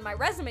thing on my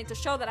resume to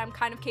show that I'm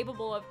kind of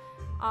capable of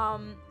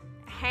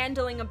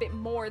handling a bit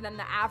more than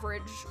the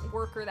average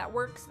worker that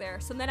works there.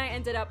 So then I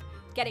ended up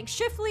getting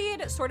shift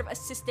lead, sort of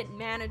assistant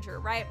manager,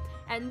 right?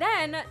 And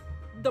then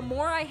the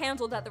more I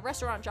handled at the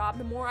restaurant job,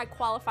 the more I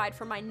qualified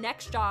for my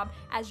next job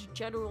as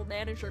general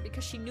manager,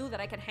 because she knew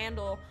that I could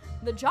handle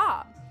the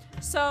job.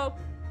 So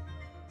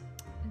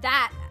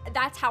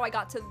that's how I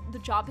got to the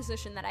job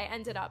position that I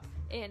ended up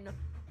in.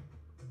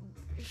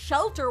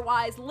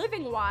 Shelter-wise,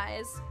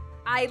 living-wise,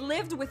 I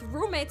lived with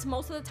roommates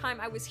most of the time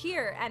I was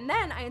here, and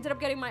then I ended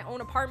up getting my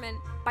own apartment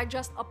by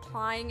just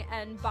applying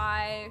and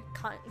by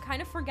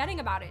kind of forgetting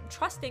about it,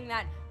 trusting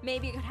that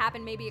maybe it could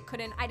happen, maybe it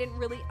couldn't. I didn't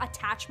really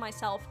attach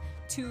myself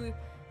to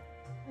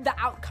the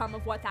outcome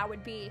of what that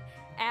would be,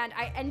 and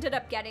I ended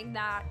up getting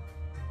that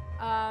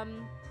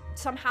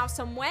somehow,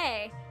 some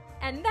way.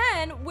 And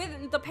then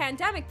with the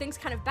pandemic, things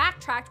kind of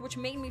backtracked, which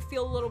made me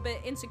feel a little bit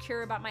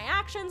insecure about my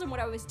actions and what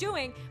I was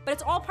doing, but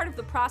it's all part of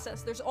the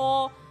process. There's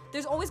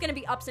always going to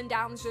be ups and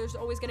downs. There's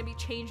always going to be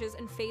changes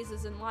and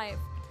phases in life.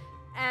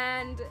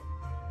 And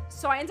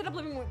so I ended up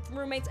living with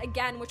roommates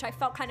again, which I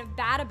felt kind of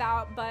bad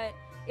about, but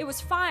it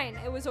was fine.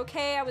 It was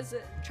okay. I was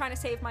trying to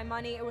save my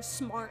money. It was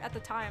smart at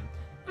the time.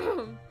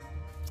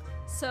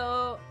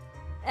 So,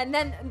 and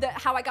then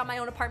how I got my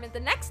own apartment the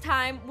next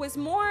time was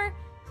more,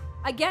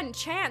 again,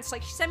 chance.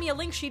 Like, she sent me a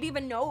link. She didn't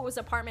even know it was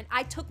an apartment.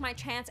 I took my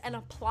chance and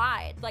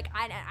applied. Like,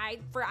 I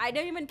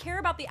didn't even care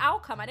about the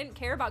outcome. I didn't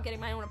care about getting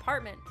my own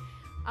apartment.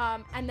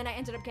 And then I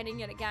ended up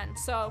getting it again.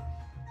 So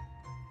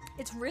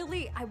it's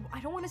really, I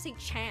don't want to say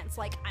chance,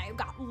 like I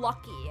got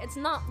lucky. It's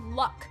not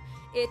luck.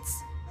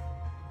 It's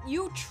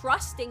you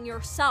trusting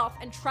yourself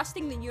and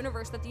trusting the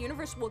universe, that the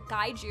universe will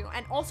guide you,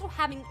 and also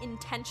having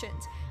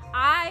intentions.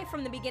 I,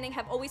 from the beginning,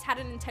 have always had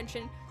an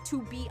intention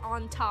to be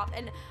on top.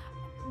 And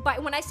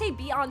but when I say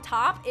be on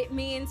top, it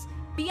means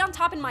be on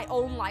top in my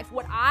own life.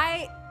 What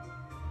I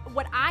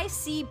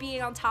see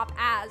being on top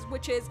as,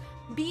 which is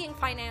being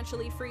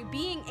financially free,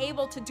 being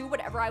able to do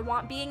whatever I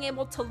want, being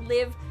able to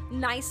live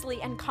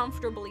nicely and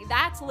comfortably.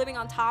 That's living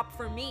on top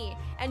for me,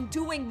 and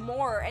doing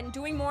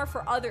more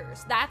for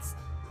others. That's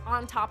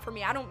on top for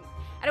me.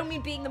 I don't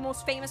mean being the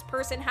most famous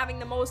person, having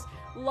the most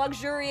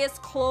luxurious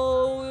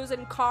clothes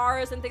and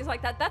cars and things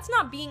like that. That's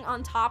not being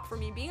on top for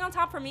me. Being on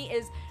top for me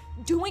is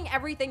doing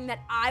everything that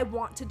I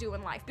want to do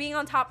in life. Being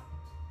on top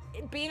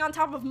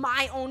of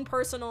my own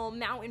personal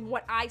mountain,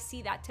 what I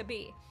see that to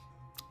be.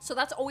 So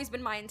that's always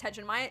been my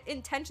intention. My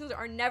intentions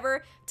are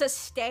never to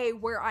stay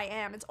where I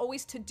am. It's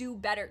always to do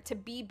better, to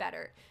be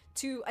better,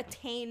 to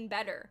attain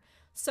better.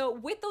 So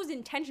with those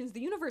intentions, the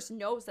universe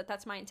knows that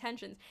that's my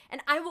intentions,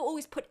 and I will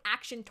always put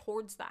action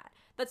towards that.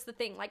 That's the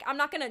thing. Like, I'm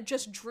not gonna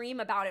just dream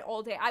about it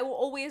all day. I will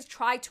always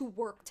try to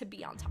work to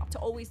be on top,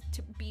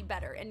 to be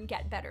better and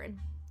get better and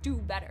do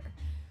better.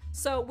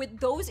 So with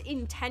those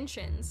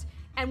intentions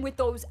and with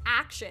those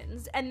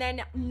actions, and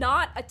then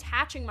not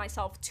attaching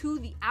myself to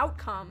the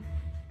outcome,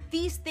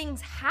 these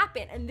things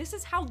happen. And this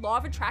is how law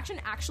of attraction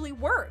actually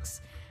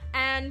works.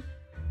 And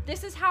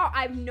this is how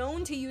I've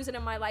known to use it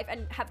in my life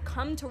and have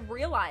come to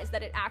realize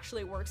that it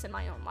actually works in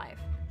my own life.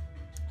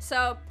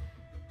 So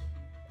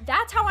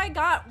that's how I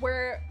got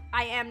where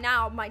I am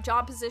now, my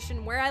job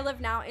position, where I live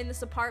now in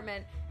this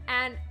apartment.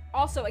 And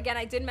also, again,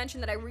 I did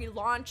mention that I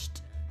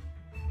relaunched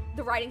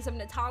the Writings of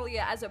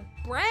Natalia as a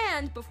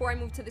brand before I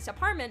moved to this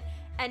apartment.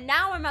 And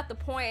now I'm at the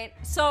point,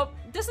 so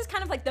this is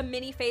kind of like the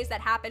mini phase that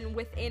happened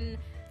within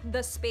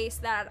the space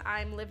that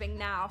I'm living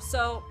now.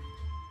 So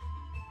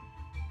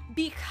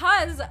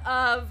because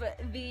of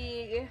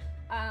the,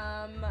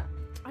 I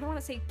don't want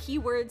to say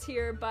keywords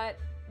here, but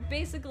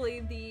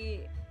basically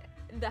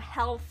the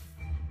health,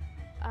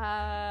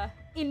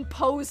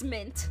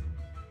 imposement,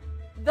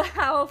 the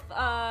health,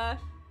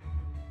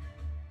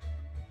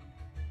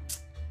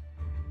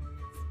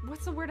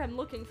 what's the word I'm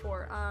looking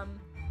for?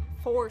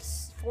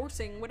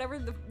 Forcing, whatever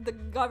the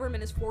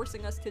government is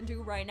forcing us to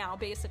do right now,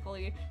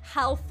 basically,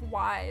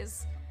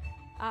 health-wise,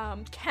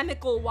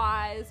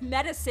 chemical-wise,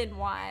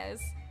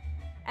 medicine-wise,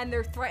 and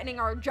they're threatening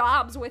our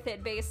jobs with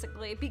it,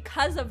 basically,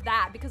 because of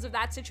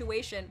that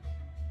situation.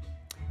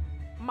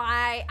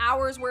 My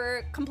hours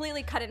were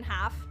completely cut in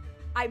half.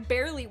 I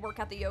barely work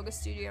at the yoga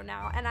studio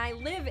now, and I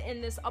live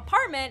in this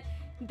apartment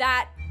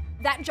that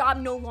job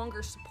no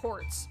longer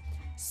supports.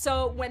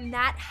 So when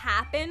that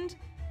happened,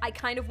 I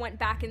kind of went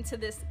back into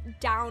this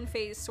down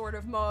phase sort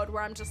of mode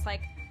where I'm just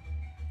like,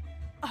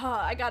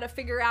 I gotta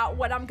figure out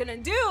what I'm gonna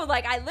do.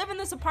 Like, I live in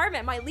this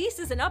apartment, my lease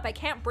isn't up, I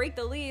can't break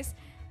the lease,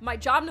 my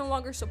job no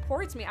longer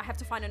supports me, I have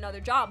to find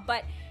another job.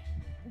 But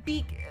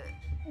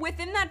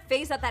within that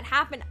phase that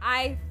happened,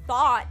 I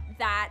thought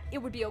that it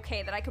would be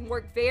okay, that I can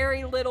work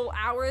very little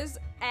hours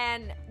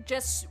and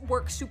just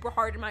work super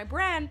hard in my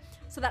brand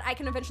so that I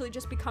can eventually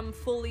just become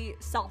fully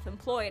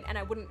self-employed and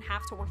I wouldn't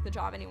have to work the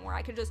job anymore.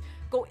 I could just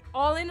go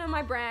all in on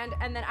my brand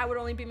and then I would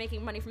only be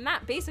making money from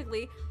that,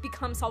 basically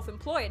become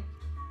self-employed.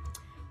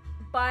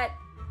 But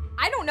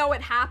I don't know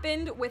what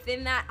happened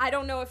within that. I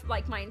don't know if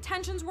like my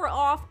intentions were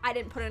off, I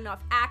didn't put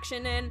enough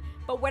action in,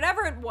 but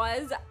whatever it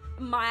was,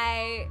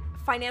 my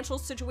financial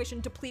situation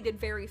depleted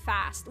very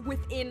fast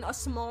within a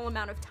small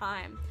amount of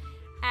time.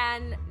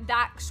 And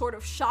that sort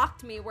of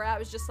shocked me, where I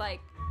was just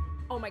like,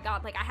 oh my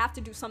god, like I have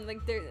to do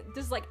something.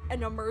 This is like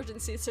an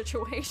emergency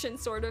situation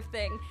sort of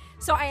thing.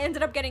 So I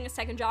ended up getting a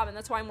second job, and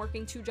that's why I'm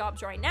working 2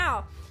 jobs right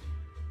now.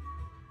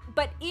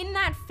 But in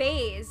that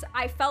phase,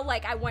 I felt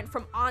like I went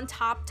from on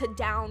top to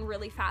down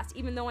really fast,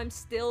 even though I'm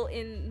still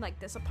in like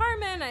this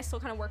apartment, I still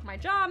kind of work my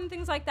job and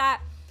things like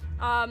that.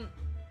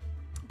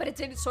 But it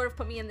did sort of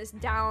put me in this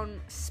down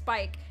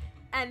spike.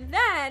 And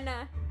then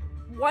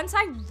once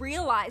I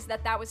realized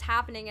that that was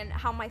happening and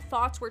how my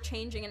thoughts were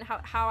changing and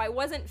how I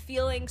wasn't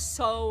feeling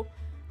so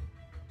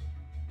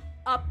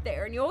up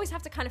there, and you always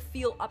have to kind of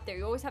feel up there,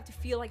 you always have to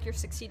feel like you're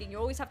succeeding, you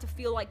always have to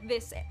feel like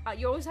this,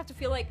 you always have to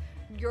feel like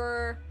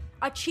you're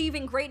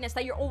achieving greatness,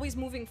 that you're always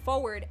moving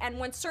forward. And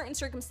when certain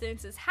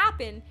circumstances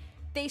happen,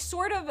 they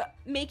sort of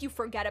make you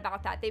forget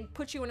about that. They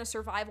put you in a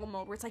survival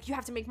mode where it's like, you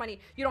have to make money,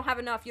 you don't have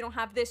enough, you don't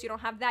have this, you don't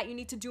have that, you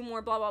need to do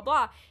more, blah, blah,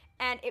 blah.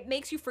 And it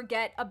makes you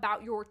forget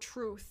about your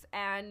truth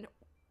and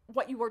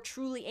what you are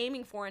truly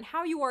aiming for and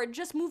how you are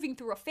just moving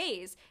through a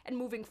phase and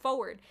moving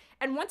forward.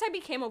 And once I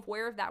became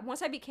aware of that,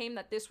 once I became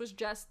aware that this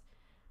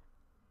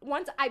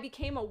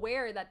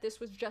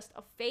was just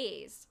a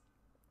phase,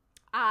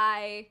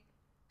 I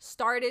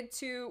started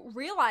to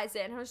realize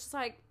it. And I was just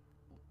like,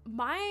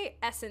 my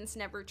essence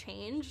never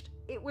changed.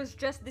 It was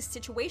just this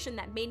situation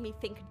that made me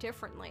think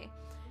differently.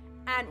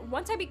 And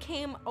once I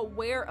became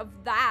aware of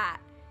that,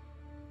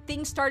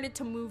 things started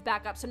to move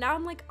back up. So now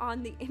I'm like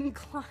on the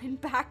incline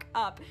back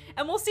up,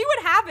 and we'll see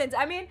what happens.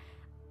 I mean,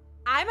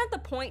 I'm at the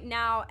point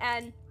now,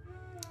 and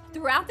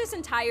throughout this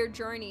entire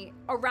journey,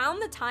 around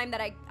the time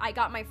that I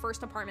got my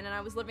first apartment and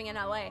I was living in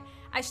LA,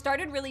 I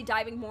started really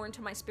diving more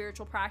into my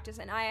spiritual practice,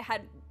 and I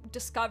had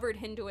discovered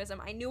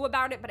Hinduism. I knew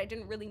about it, but I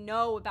didn't really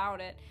know about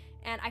it.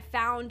 And I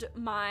found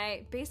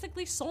my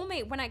basically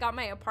soulmate when I got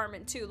my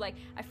apartment too. Like,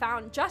 I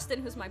found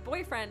Justin, who's my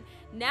boyfriend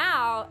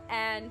now,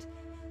 and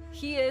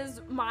he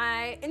is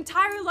my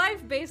entire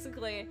life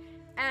basically.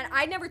 And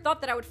I never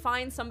thought that I would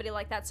find somebody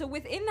like that. So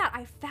within that,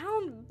 I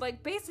found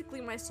like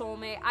basically my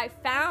soulmate. I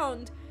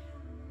found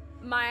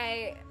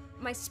my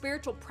my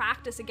spiritual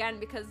practice again,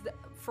 because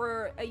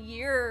for a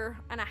year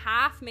and a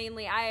half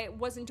mainly, I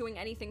wasn't doing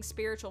anything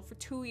spiritual. For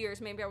 2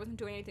 years maybe I wasn't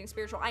doing anything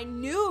spiritual. I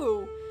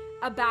knew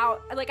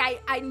about, like,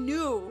 I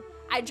knew,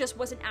 I just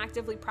wasn't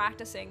actively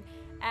practicing.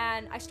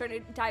 And I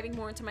started diving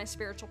more into my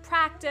spiritual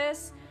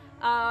practice,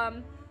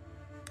 and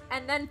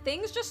then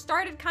things just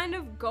started kind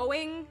of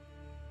going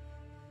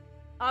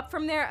up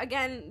from there.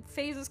 Again,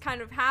 phases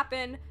kind of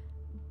happen,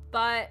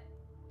 but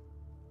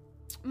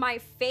my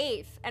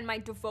faith and my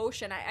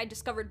devotion, I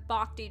discovered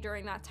bhakti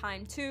during that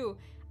time too.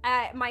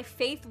 My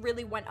faith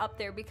really went up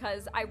there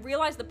because I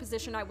realized the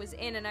position I was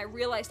in, and I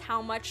realized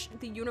how much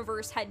the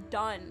universe had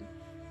done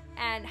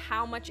and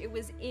how much it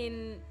was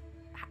in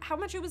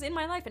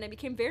my life. And I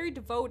became very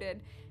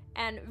devoted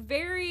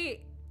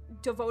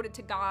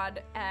to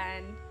God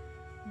and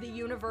the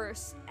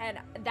universe, and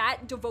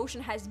that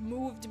devotion has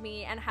moved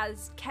me and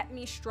has kept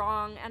me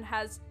strong and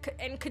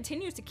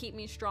continues to keep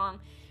me strong.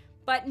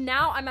 But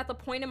now I'm at the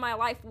point in my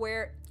life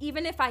where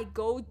even if I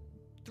go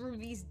through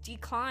these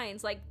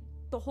declines, like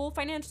the whole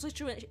financial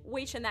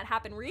situation that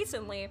happened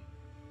recently,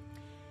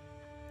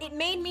 it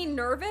made me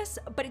nervous,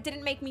 but it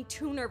didn't make me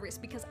too nervous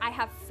because I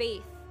have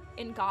faith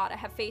in God. I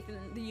have faith in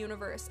the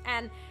universe.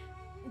 And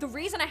the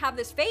reason I have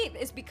this faith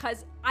is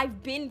because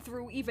I've been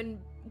through even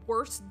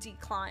worse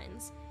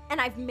declines and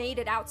I've made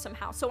it out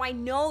somehow. So I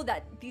know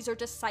that these are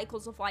just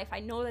cycles of life. I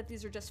know that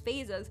these are just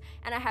phases,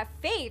 and I have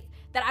faith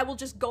that I will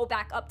just go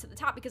back up to the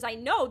top because I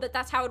know that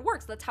that's how it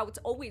works. That's how it's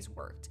always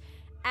worked.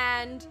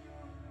 And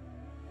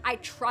I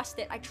trust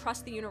it. I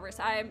trust the universe.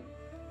 I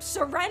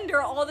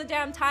surrender all the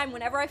damn time.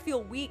 Whenever I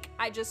feel weak,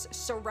 I just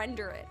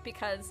surrender it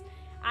because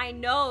I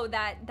know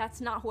that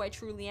that's not who I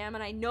truly am,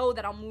 and I know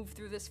that I'll move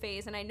through this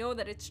phase, and I know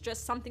that it's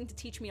just something to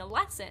teach me a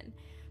lesson.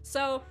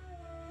 So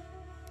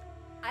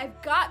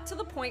I've got to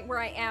the point where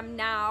I am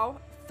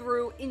now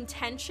through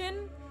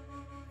intention,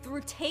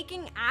 through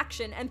taking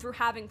action, and through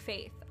having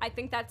faith. I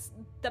think that's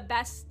the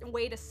best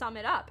way to sum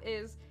it up,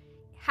 is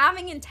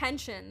having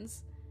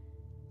intentions,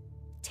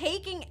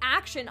 taking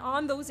action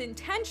on those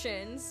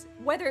intentions,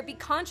 whether it be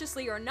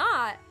consciously or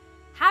not,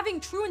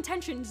 having true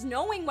intentions,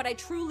 knowing what I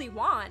truly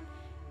want.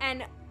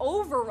 And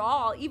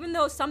overall, even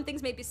though some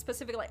things may be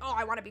specific, like, oh,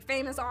 I want to be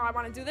famous, oh, I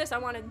want to do this, I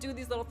want to do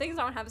these little things,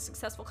 I want to have a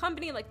successful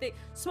company, like the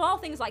small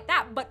things like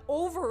that. But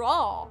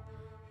overall,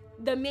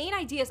 the main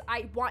idea is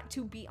I want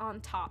to be on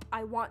top.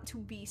 I want to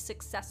be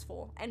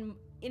successful, and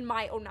in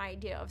my own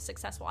idea of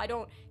successful. I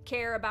don't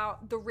care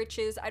about the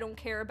riches. I don't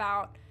care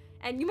about,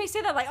 and you may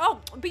say that like,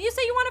 oh, but you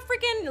say you want a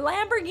freaking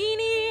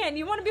Lamborghini and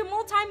you want to be a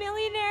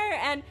multi-millionaire,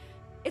 and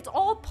it's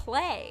all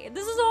play.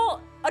 This is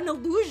all an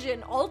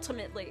illusion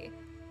ultimately.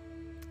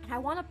 I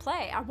want to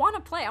play. I want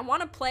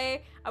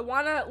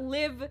to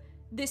live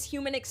this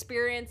human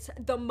experience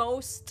the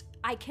most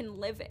I can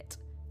live it.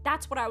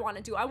 That's what I want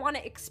to do. I want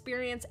to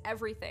experience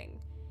everything.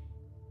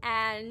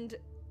 And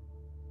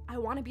I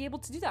want to be able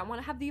to do that. I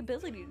want to have the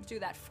ability to do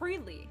that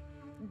freely.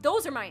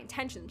 Those are my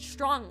intentions,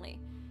 strongly.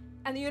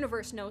 And the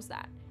universe knows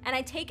that. And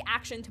I take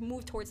action to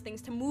move towards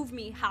things, to move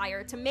me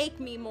higher, to make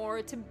me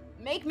more, to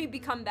make me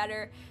become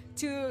better,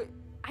 I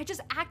just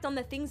act on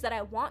the things that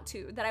I want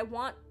to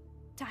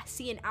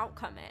see an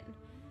outcome in.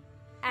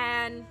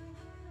 And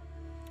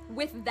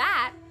with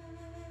that,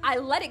 I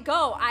let it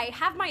go. I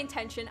have my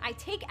intention, I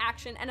take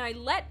action, and I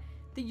let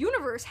the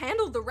universe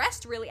handle the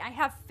rest, really. I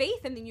have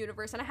faith in the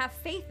universe, and I have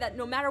faith that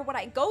no matter what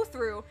I go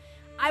through,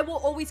 I will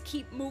always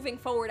keep moving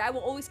forward. I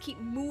will always keep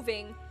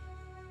moving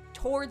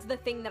towards the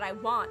thing that I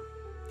want.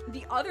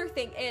 The other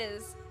thing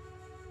is,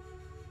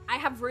 I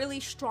have really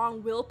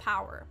strong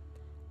willpower.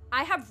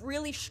 I have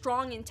really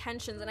strong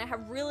intentions, and I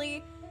have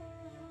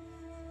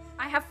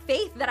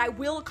faith that I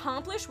will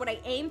accomplish what I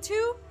aim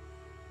to,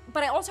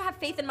 but I also have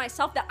faith in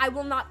myself that I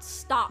will not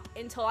stop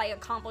until I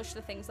accomplish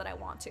the things that I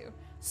want to.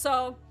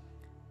 So,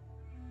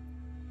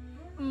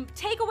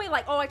 take away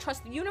like, oh, I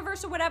trust the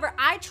universe or whatever.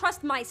 I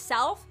trust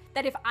myself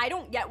that if I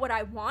don't get what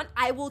I want,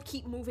 I will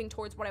keep moving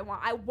towards what I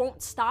want. I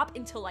won't stop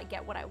until I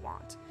get what I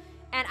want.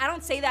 And I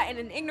don't say that in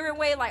an ignorant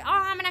way, like, oh,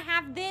 I'm gonna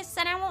have this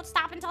and I won't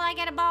stop until I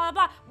get it, blah,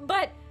 blah, blah.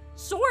 But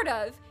sort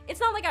of. It's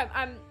not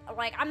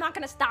like I'm not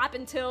gonna stop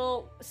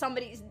until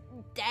somebody's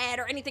dead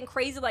or anything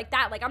crazy like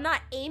that. Like, I'm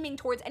not aiming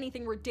towards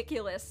anything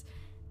ridiculous.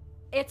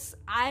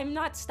 I'm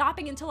not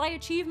stopping until I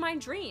achieve my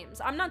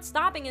dreams. I'm not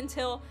stopping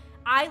until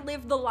I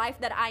live the life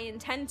that I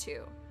intend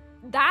to.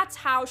 That's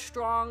how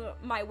strong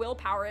my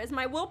willpower is.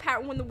 My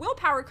willpower, when the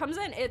willpower comes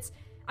in, it's,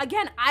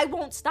 again, I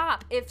won't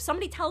stop. If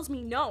somebody tells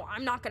me no,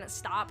 I'm not gonna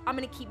stop. I'm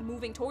gonna keep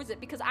moving towards it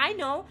because I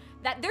know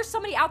that there's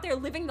somebody out there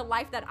living the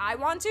life that I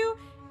want to,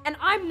 and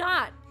I'm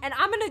not. And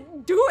I'm gonna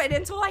do it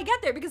until I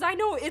get there because I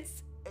know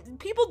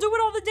people do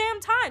it all the damn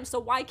time, so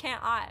why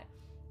can't I?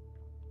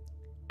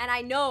 And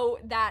I know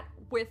that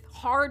with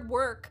hard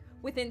work,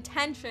 with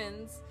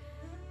intentions,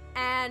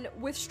 and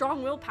with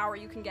strong willpower,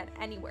 you can get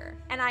anywhere.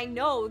 And I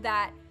know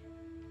that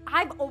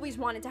I've always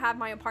wanted to have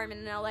my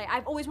apartment in LA.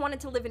 I've always wanted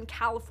to live in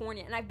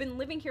California, and I've been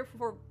living here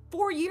for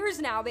 4 years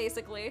now,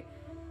 basically,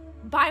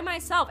 by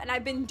myself, and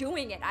I've been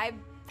doing it. I've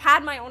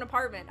had my own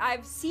apartment.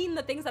 I've seen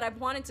the things that I've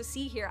wanted to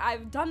see here.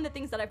 I've done the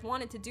things that I've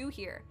wanted to do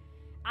here.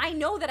 I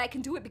know that I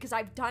can do it because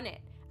I've done it.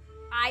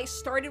 I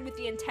started with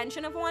the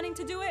intention of wanting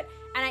to do it,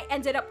 and I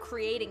ended up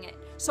creating it.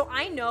 So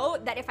I know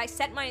that if I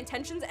set my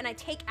intentions and I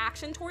take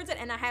action towards it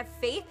and I have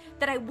faith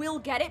that I will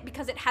get it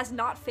because it has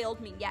not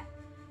failed me yet.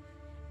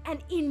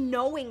 And in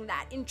knowing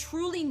that, in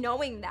truly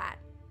knowing that,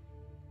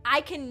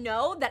 I can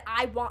know that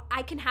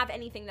I can have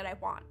anything that I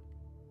want.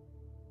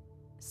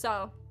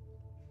 So,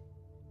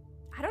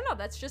 I don't know,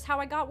 that's just how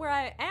I got where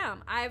I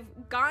am. I've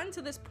gotten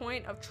to this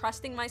point of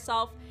trusting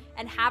myself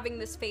and having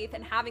this faith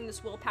and having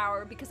this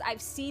willpower because I've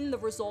seen the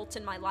results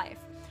in my life.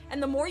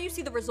 And the more you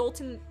see the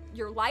results in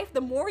your life, the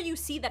more you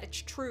see that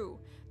it's true.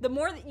 The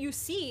more that you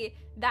see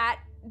that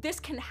this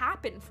can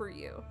happen for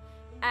you.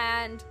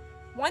 And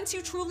once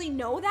you truly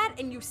know that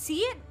and you see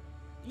it,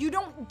 you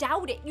don't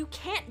doubt it. You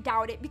can't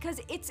doubt it because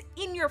it's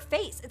in your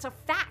face. It's a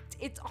fact.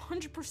 It's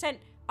 100%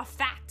 a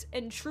fact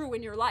and true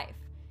in your life.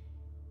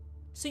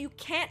 So you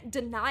can't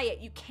deny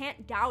it. You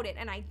can't doubt it.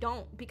 And I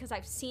don't because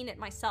I've seen it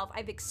myself.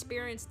 I've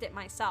experienced it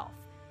myself.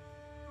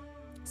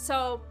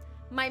 So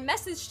my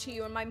message to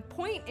you and my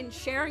point in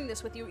sharing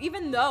this with you,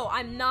 even though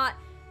I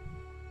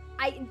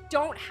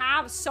don't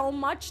have so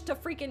much to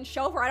freaking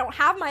show for, I don't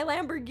have my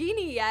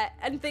Lamborghini yet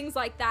and things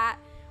like that,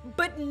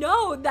 but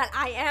know that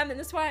I am, and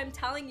this is why I'm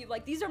telling you,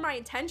 like, these are my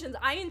intentions.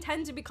 I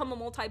intend to become a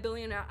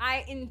multi-billionaire.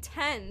 I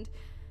intend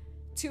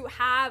to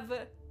have,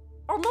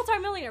 or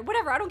multi-millionaire,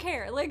 whatever, I don't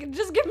care. Like,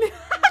 just give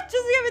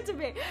it to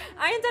me.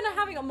 I intend on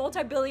having a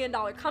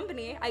multi-billion-dollar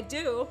company. I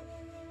do.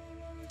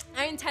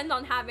 I intend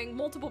on having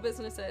multiple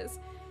businesses.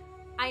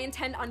 I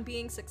intend on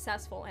being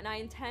successful, and I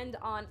intend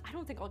on, I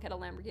don't think I'll get a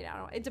Lamborghini, I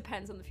don't know, it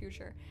depends in the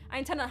future. I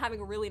intend on having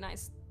a really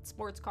nice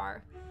sports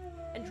car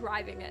and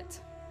driving it.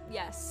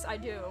 Yes, I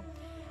do.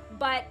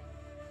 But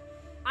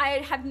I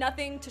have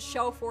nothing to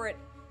show for it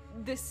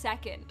this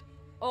second.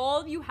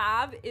 All you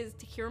have is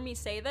to hear me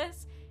say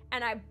this,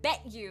 and I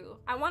bet you,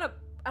 I want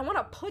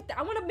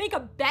to make a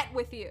bet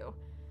with you.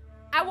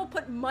 I will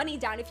put money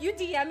down. If you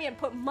DM me and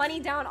put money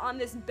down on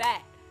this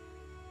bet,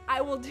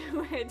 I will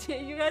do it.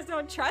 You guys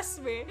don't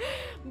trust me,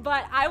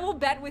 but I will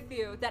bet with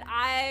you that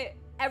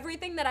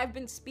everything that I've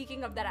been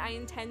speaking of that I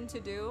intend to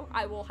do,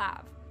 I will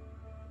have.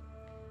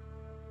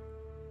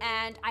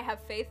 And I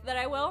have faith that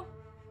I will,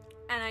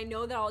 and I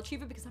know that I'll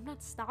achieve it because I'm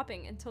not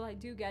stopping until I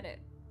do get it.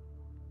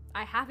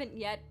 I haven't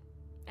yet,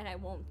 and I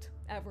won't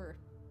ever.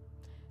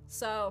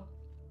 So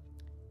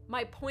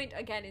my point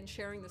again in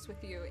sharing this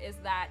with you is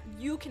that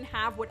you can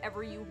have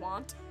whatever you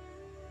want.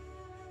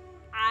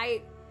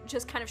 I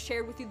just kind of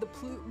shared with you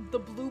the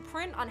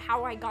blueprint on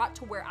how I got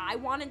to where I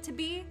wanted to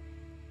be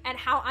and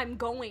how I'm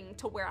going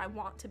to where I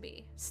want to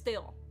be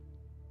still.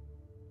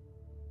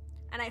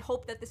 And I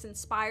hope that this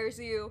inspires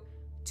you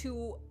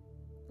to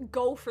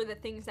go for the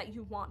things that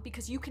you want,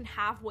 because you can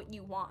have what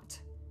you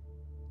want.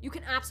 You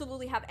can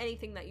absolutely have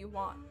anything that you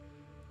want.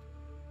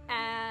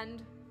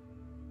 And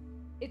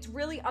it's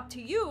really up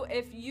to you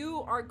if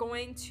you are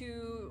going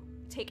to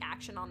take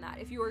action on that,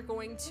 if you are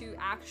going to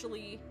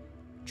actually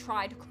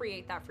try to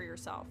create that for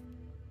yourself.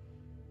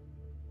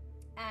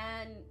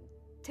 And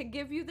to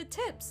give you the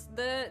tips,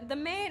 the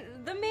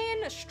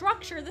main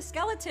structure, the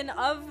skeleton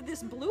of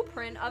this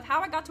blueprint of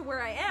how I got to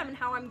where I am and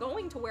how I'm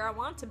going to where I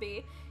want to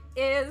be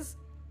is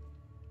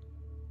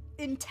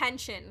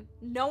intention,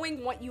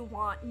 knowing what you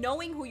want,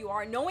 knowing who you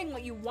are, knowing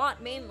what you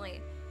want mainly,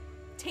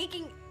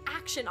 taking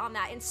action on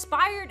that,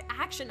 inspired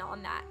action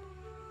on that.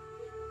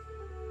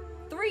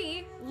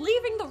 3,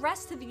 leaving the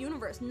rest to the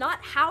universe, not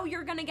how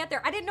you're gonna get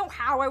there. I didn't know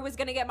how I was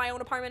gonna get my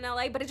own apartment in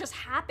LA, but it just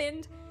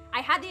happened. I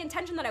had the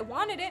intention that I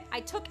wanted it. I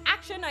took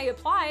action, I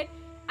applied.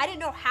 I didn't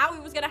know how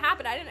it was gonna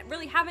happen. I didn't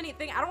really have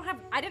anything.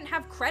 I didn't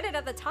have credit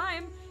at the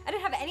time. I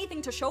didn't have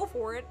anything to show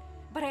for it,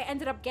 but I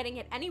ended up getting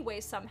it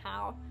anyway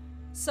somehow.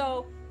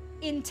 So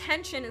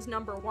intention is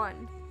number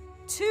 1.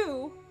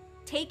 2,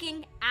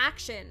 taking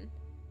action.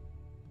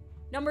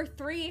 Number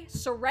 3,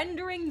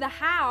 surrendering the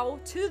how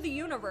to the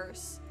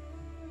universe.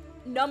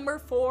 Number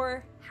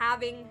 4,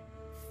 having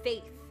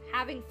faith.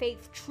 Having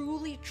faith,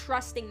 truly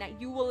trusting that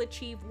you will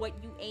achieve what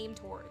you aim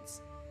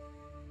towards.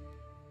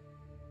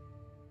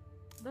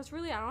 That's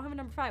really, I don't have a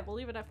number 5. We'll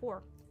leave it at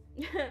 4.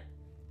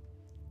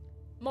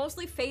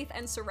 Mostly faith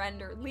and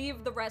surrender.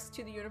 Leave the rest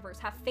to the universe.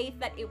 Have faith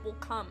that it will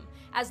come.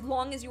 As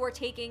long as you are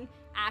taking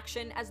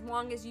action, as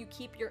long as you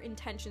keep your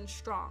intentions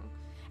strong.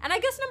 And I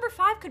guess number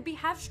 5 could be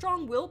have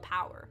strong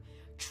willpower.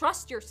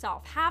 Trust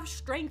yourself. Have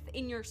strength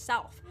in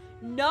yourself.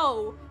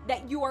 Know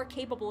that you are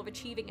capable of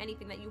achieving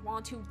anything that you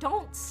want to.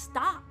 Don't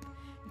stop.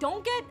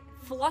 Don't get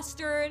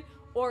flustered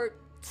or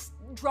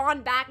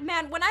drawn back.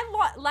 Man, when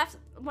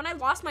I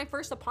lost my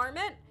first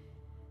apartment,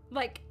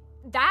 like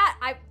that,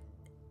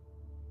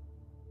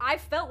 I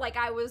felt like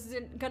I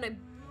wasn't gonna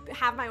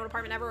have my own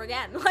apartment ever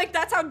again. Like,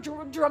 that's how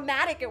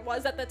dramatic it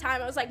was at the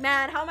time. I was like,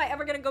 man, how am I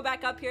ever gonna go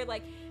back up here?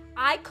 Like,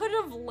 I could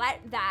have let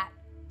that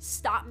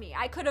stop me.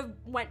 I could have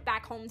went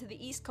back home to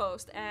the East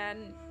Coast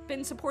and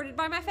been supported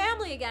by my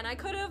family again. I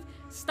could have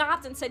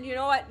stopped and said, you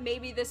know what,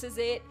 maybe this is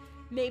it.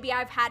 maybe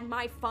I've had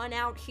my fun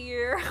out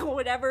here,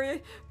 whatever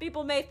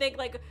people may think,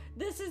 like,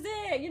 this is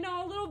it, you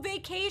know, a little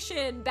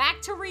vacation,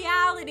 back to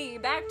reality,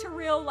 back to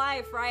real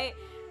life, right?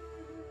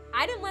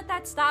 I didn't let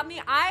that stop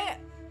me. I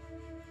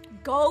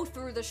go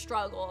through the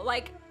struggle.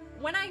 Like,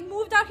 when I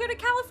moved out here to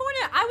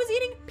California, I was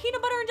eating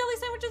peanut butter and jelly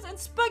sandwiches and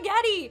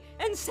spaghetti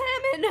and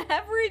salmon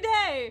every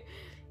day.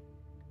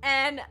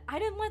 And I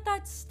didn't let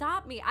that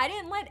stop me. I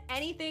didn't let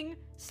anything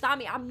stop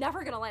me. I'm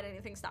never gonna let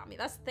anything stop me.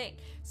 That's the thing.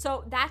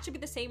 So that should be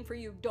the same for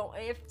you.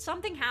 If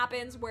something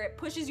happens where it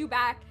pushes you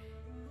back,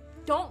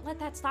 don't let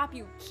that stop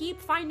you. Keep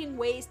finding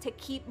ways to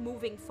keep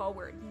moving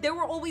forward. There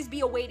will always be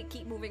a way to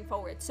keep moving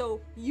forward.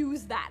 So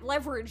use that,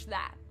 leverage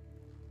that.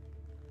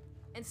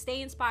 And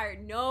stay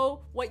inspired.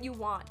 Know what you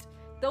want.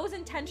 Those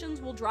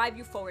intentions will drive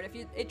you forward. If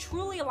it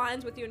truly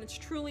aligns with you and it's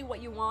truly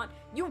what you want,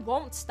 you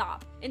won't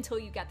stop until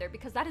you get there,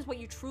 because that is what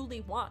you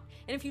truly want.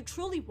 And if you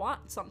truly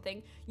want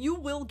something, you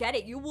will get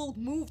it. You will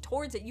move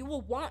towards it. You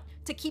will want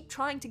to keep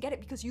trying to get it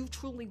because you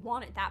truly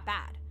want it that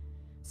bad.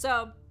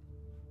 So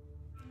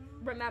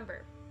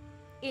remember,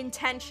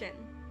 intention,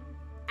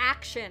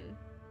 action,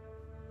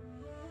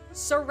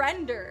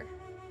 surrender,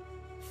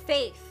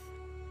 faith,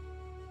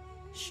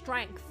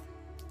 strength.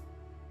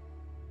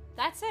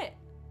 That's it.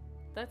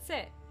 That's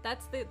it.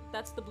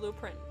 That's the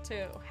blueprint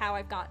to how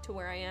I've got to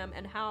where I am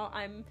and how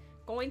I'm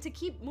going to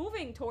keep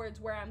moving towards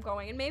where I'm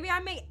going. And maybe I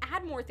may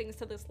add more things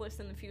to this list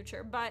in the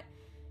future, but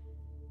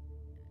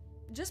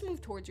just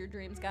move towards your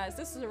dreams, guys.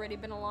 This has already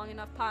been a long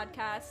enough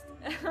podcast.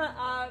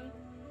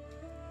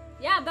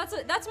 Yeah,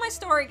 that's my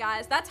story,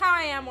 guys. That's how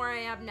I am where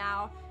I am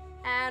now.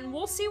 And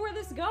we'll see where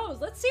this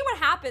goes. Let's see what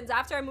happens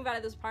after I move out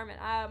of this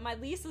apartment. My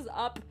lease is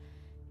up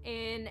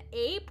in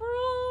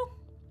April.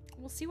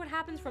 We'll see what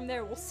happens from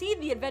there. We'll see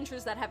the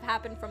adventures that have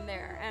happened from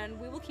there. And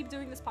we will keep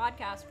doing this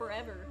podcast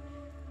forever.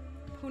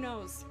 Who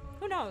knows?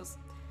 Who knows?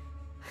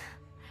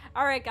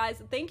 All right,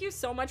 guys. Thank you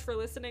so much for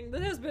listening.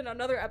 This has been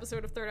another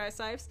episode of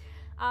ThirdEyeCyphs.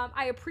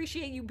 I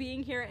appreciate you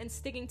being here and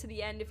sticking to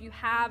the end. If you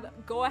have,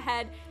 go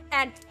ahead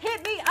and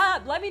hit me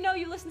up. Let me know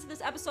you listened to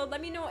this episode.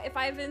 Let me know if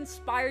I've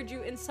inspired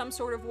you in some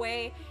sort of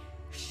way.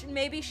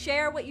 Maybe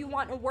share what you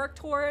want to work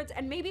towards,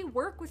 and maybe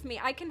work with me.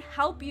 I can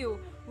help you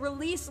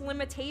release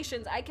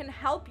limitations. I can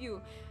help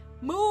you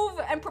move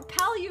and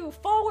propel you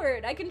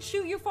forward. I can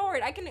shoot you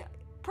forward. I can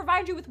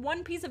provide you with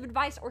one piece of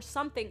advice or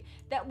something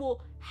that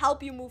will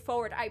help you move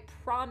forward. I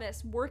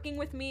promise, working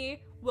with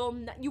me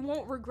you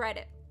won't regret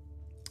it.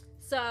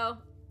 So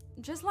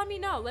just let me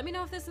know. Let me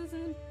know if this has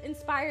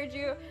inspired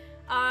you.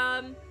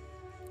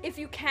 If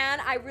you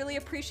can, I really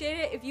appreciate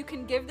it if you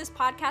can give this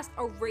podcast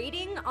a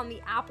rating on the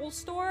Apple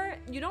Store.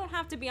 You don't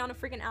have to be on a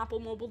freaking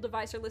Apple mobile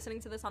device or listening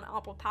to this on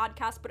Apple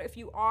Podcasts, but if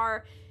you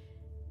are,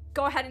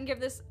 go ahead and give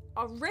this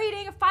a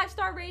rating, a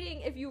 5-star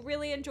rating if you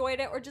really enjoyed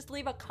it, or just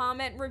leave a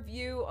comment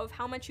review of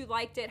how much you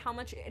liked it, how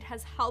much it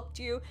has helped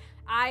you.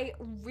 I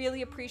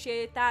really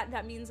appreciate that.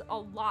 That means a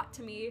lot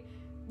to me.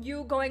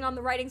 You going on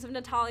the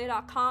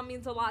writingsofnatalia.com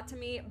means a lot to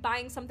me.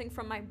 Buying something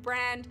from my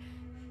brand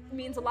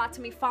means a lot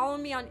to me.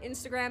 Following me on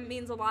Instagram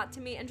means a lot to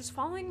me, and just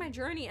following my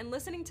journey and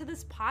listening to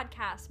this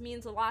podcast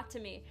means a lot to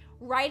me.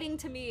 Writing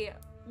to me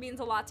means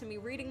a lot to me.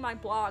 Reading my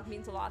blog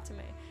means a lot to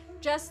me.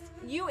 Just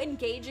you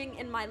engaging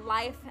in my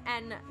life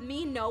and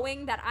me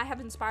knowing that I have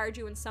inspired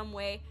you in some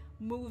way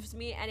moves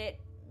me, and it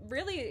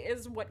really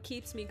is what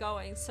keeps me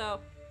going. So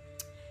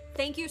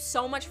thank you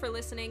so much for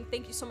listening.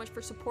 Thank you so much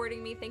for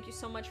supporting me. Thank you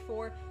so much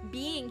for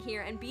being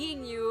here and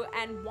being you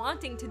and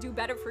wanting to do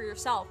better for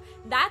yourself.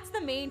 That's the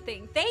main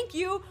thing. Thank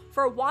you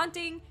for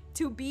wanting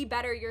to be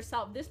better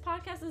yourself. This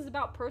podcast is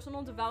about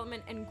personal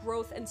development and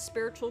growth and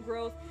spiritual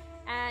growth.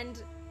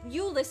 And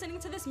you listening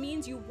to this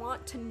means you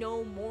want to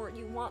know more.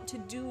 You want to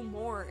do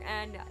more.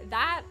 And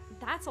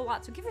that's a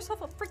lot. So give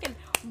yourself a freaking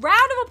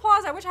round of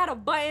applause. I wish I had a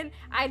button.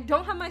 I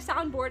don't have my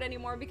soundboard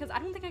anymore because I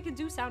don't think I could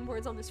do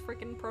soundboards on this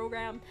freaking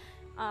program.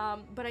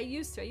 But I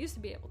used to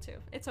be able to.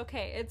 It's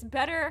okay. It's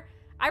better.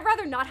 I'd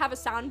rather not have a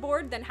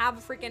soundboard than have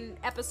a freaking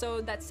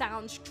episode that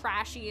sounds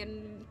trashy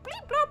and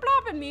bleep, blop,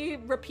 blop, and me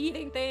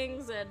repeating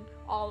things and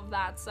all of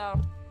that. So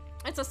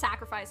it's a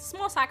sacrifice,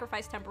 small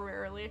sacrifice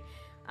temporarily.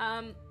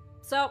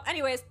 So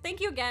anyways, thank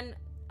you again,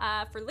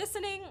 for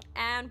listening,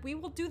 and we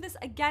will do this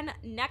again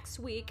next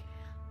week.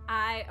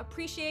 I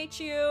appreciate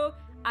you.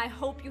 I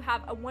hope you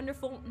have a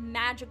wonderful,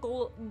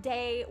 magical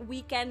day,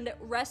 weekend,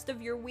 rest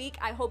of your week.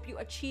 I hope you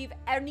achieve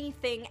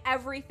anything,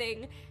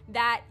 everything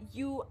that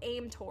you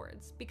aim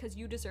towards, because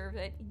you deserve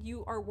it.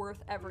 You are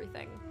worth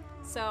everything.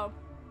 So,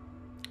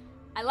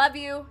 I love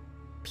you.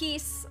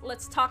 Peace.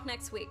 Let's talk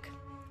next week.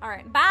 All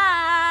right.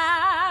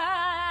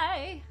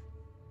 Bye.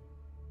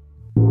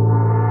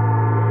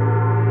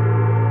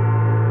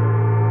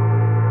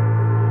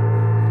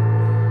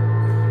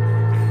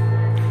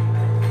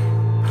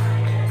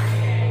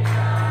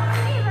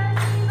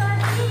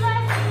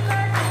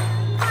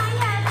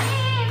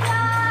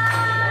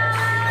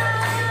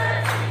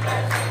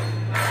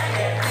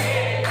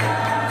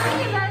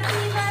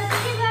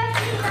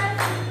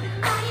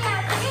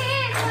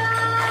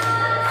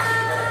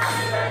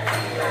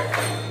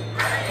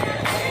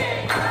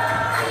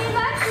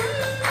 Viva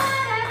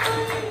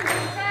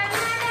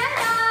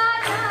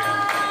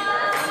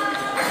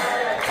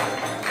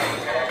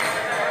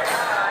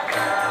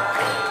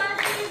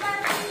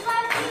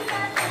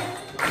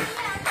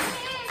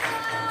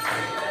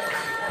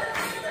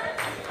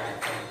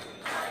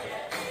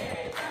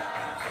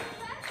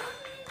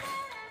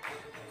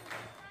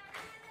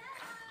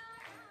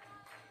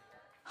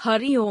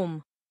Hari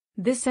Om.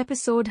 This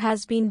episode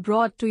has been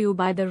brought to you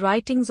by the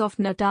writings of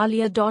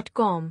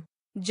Natalia.com.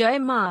 Jai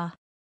Ma.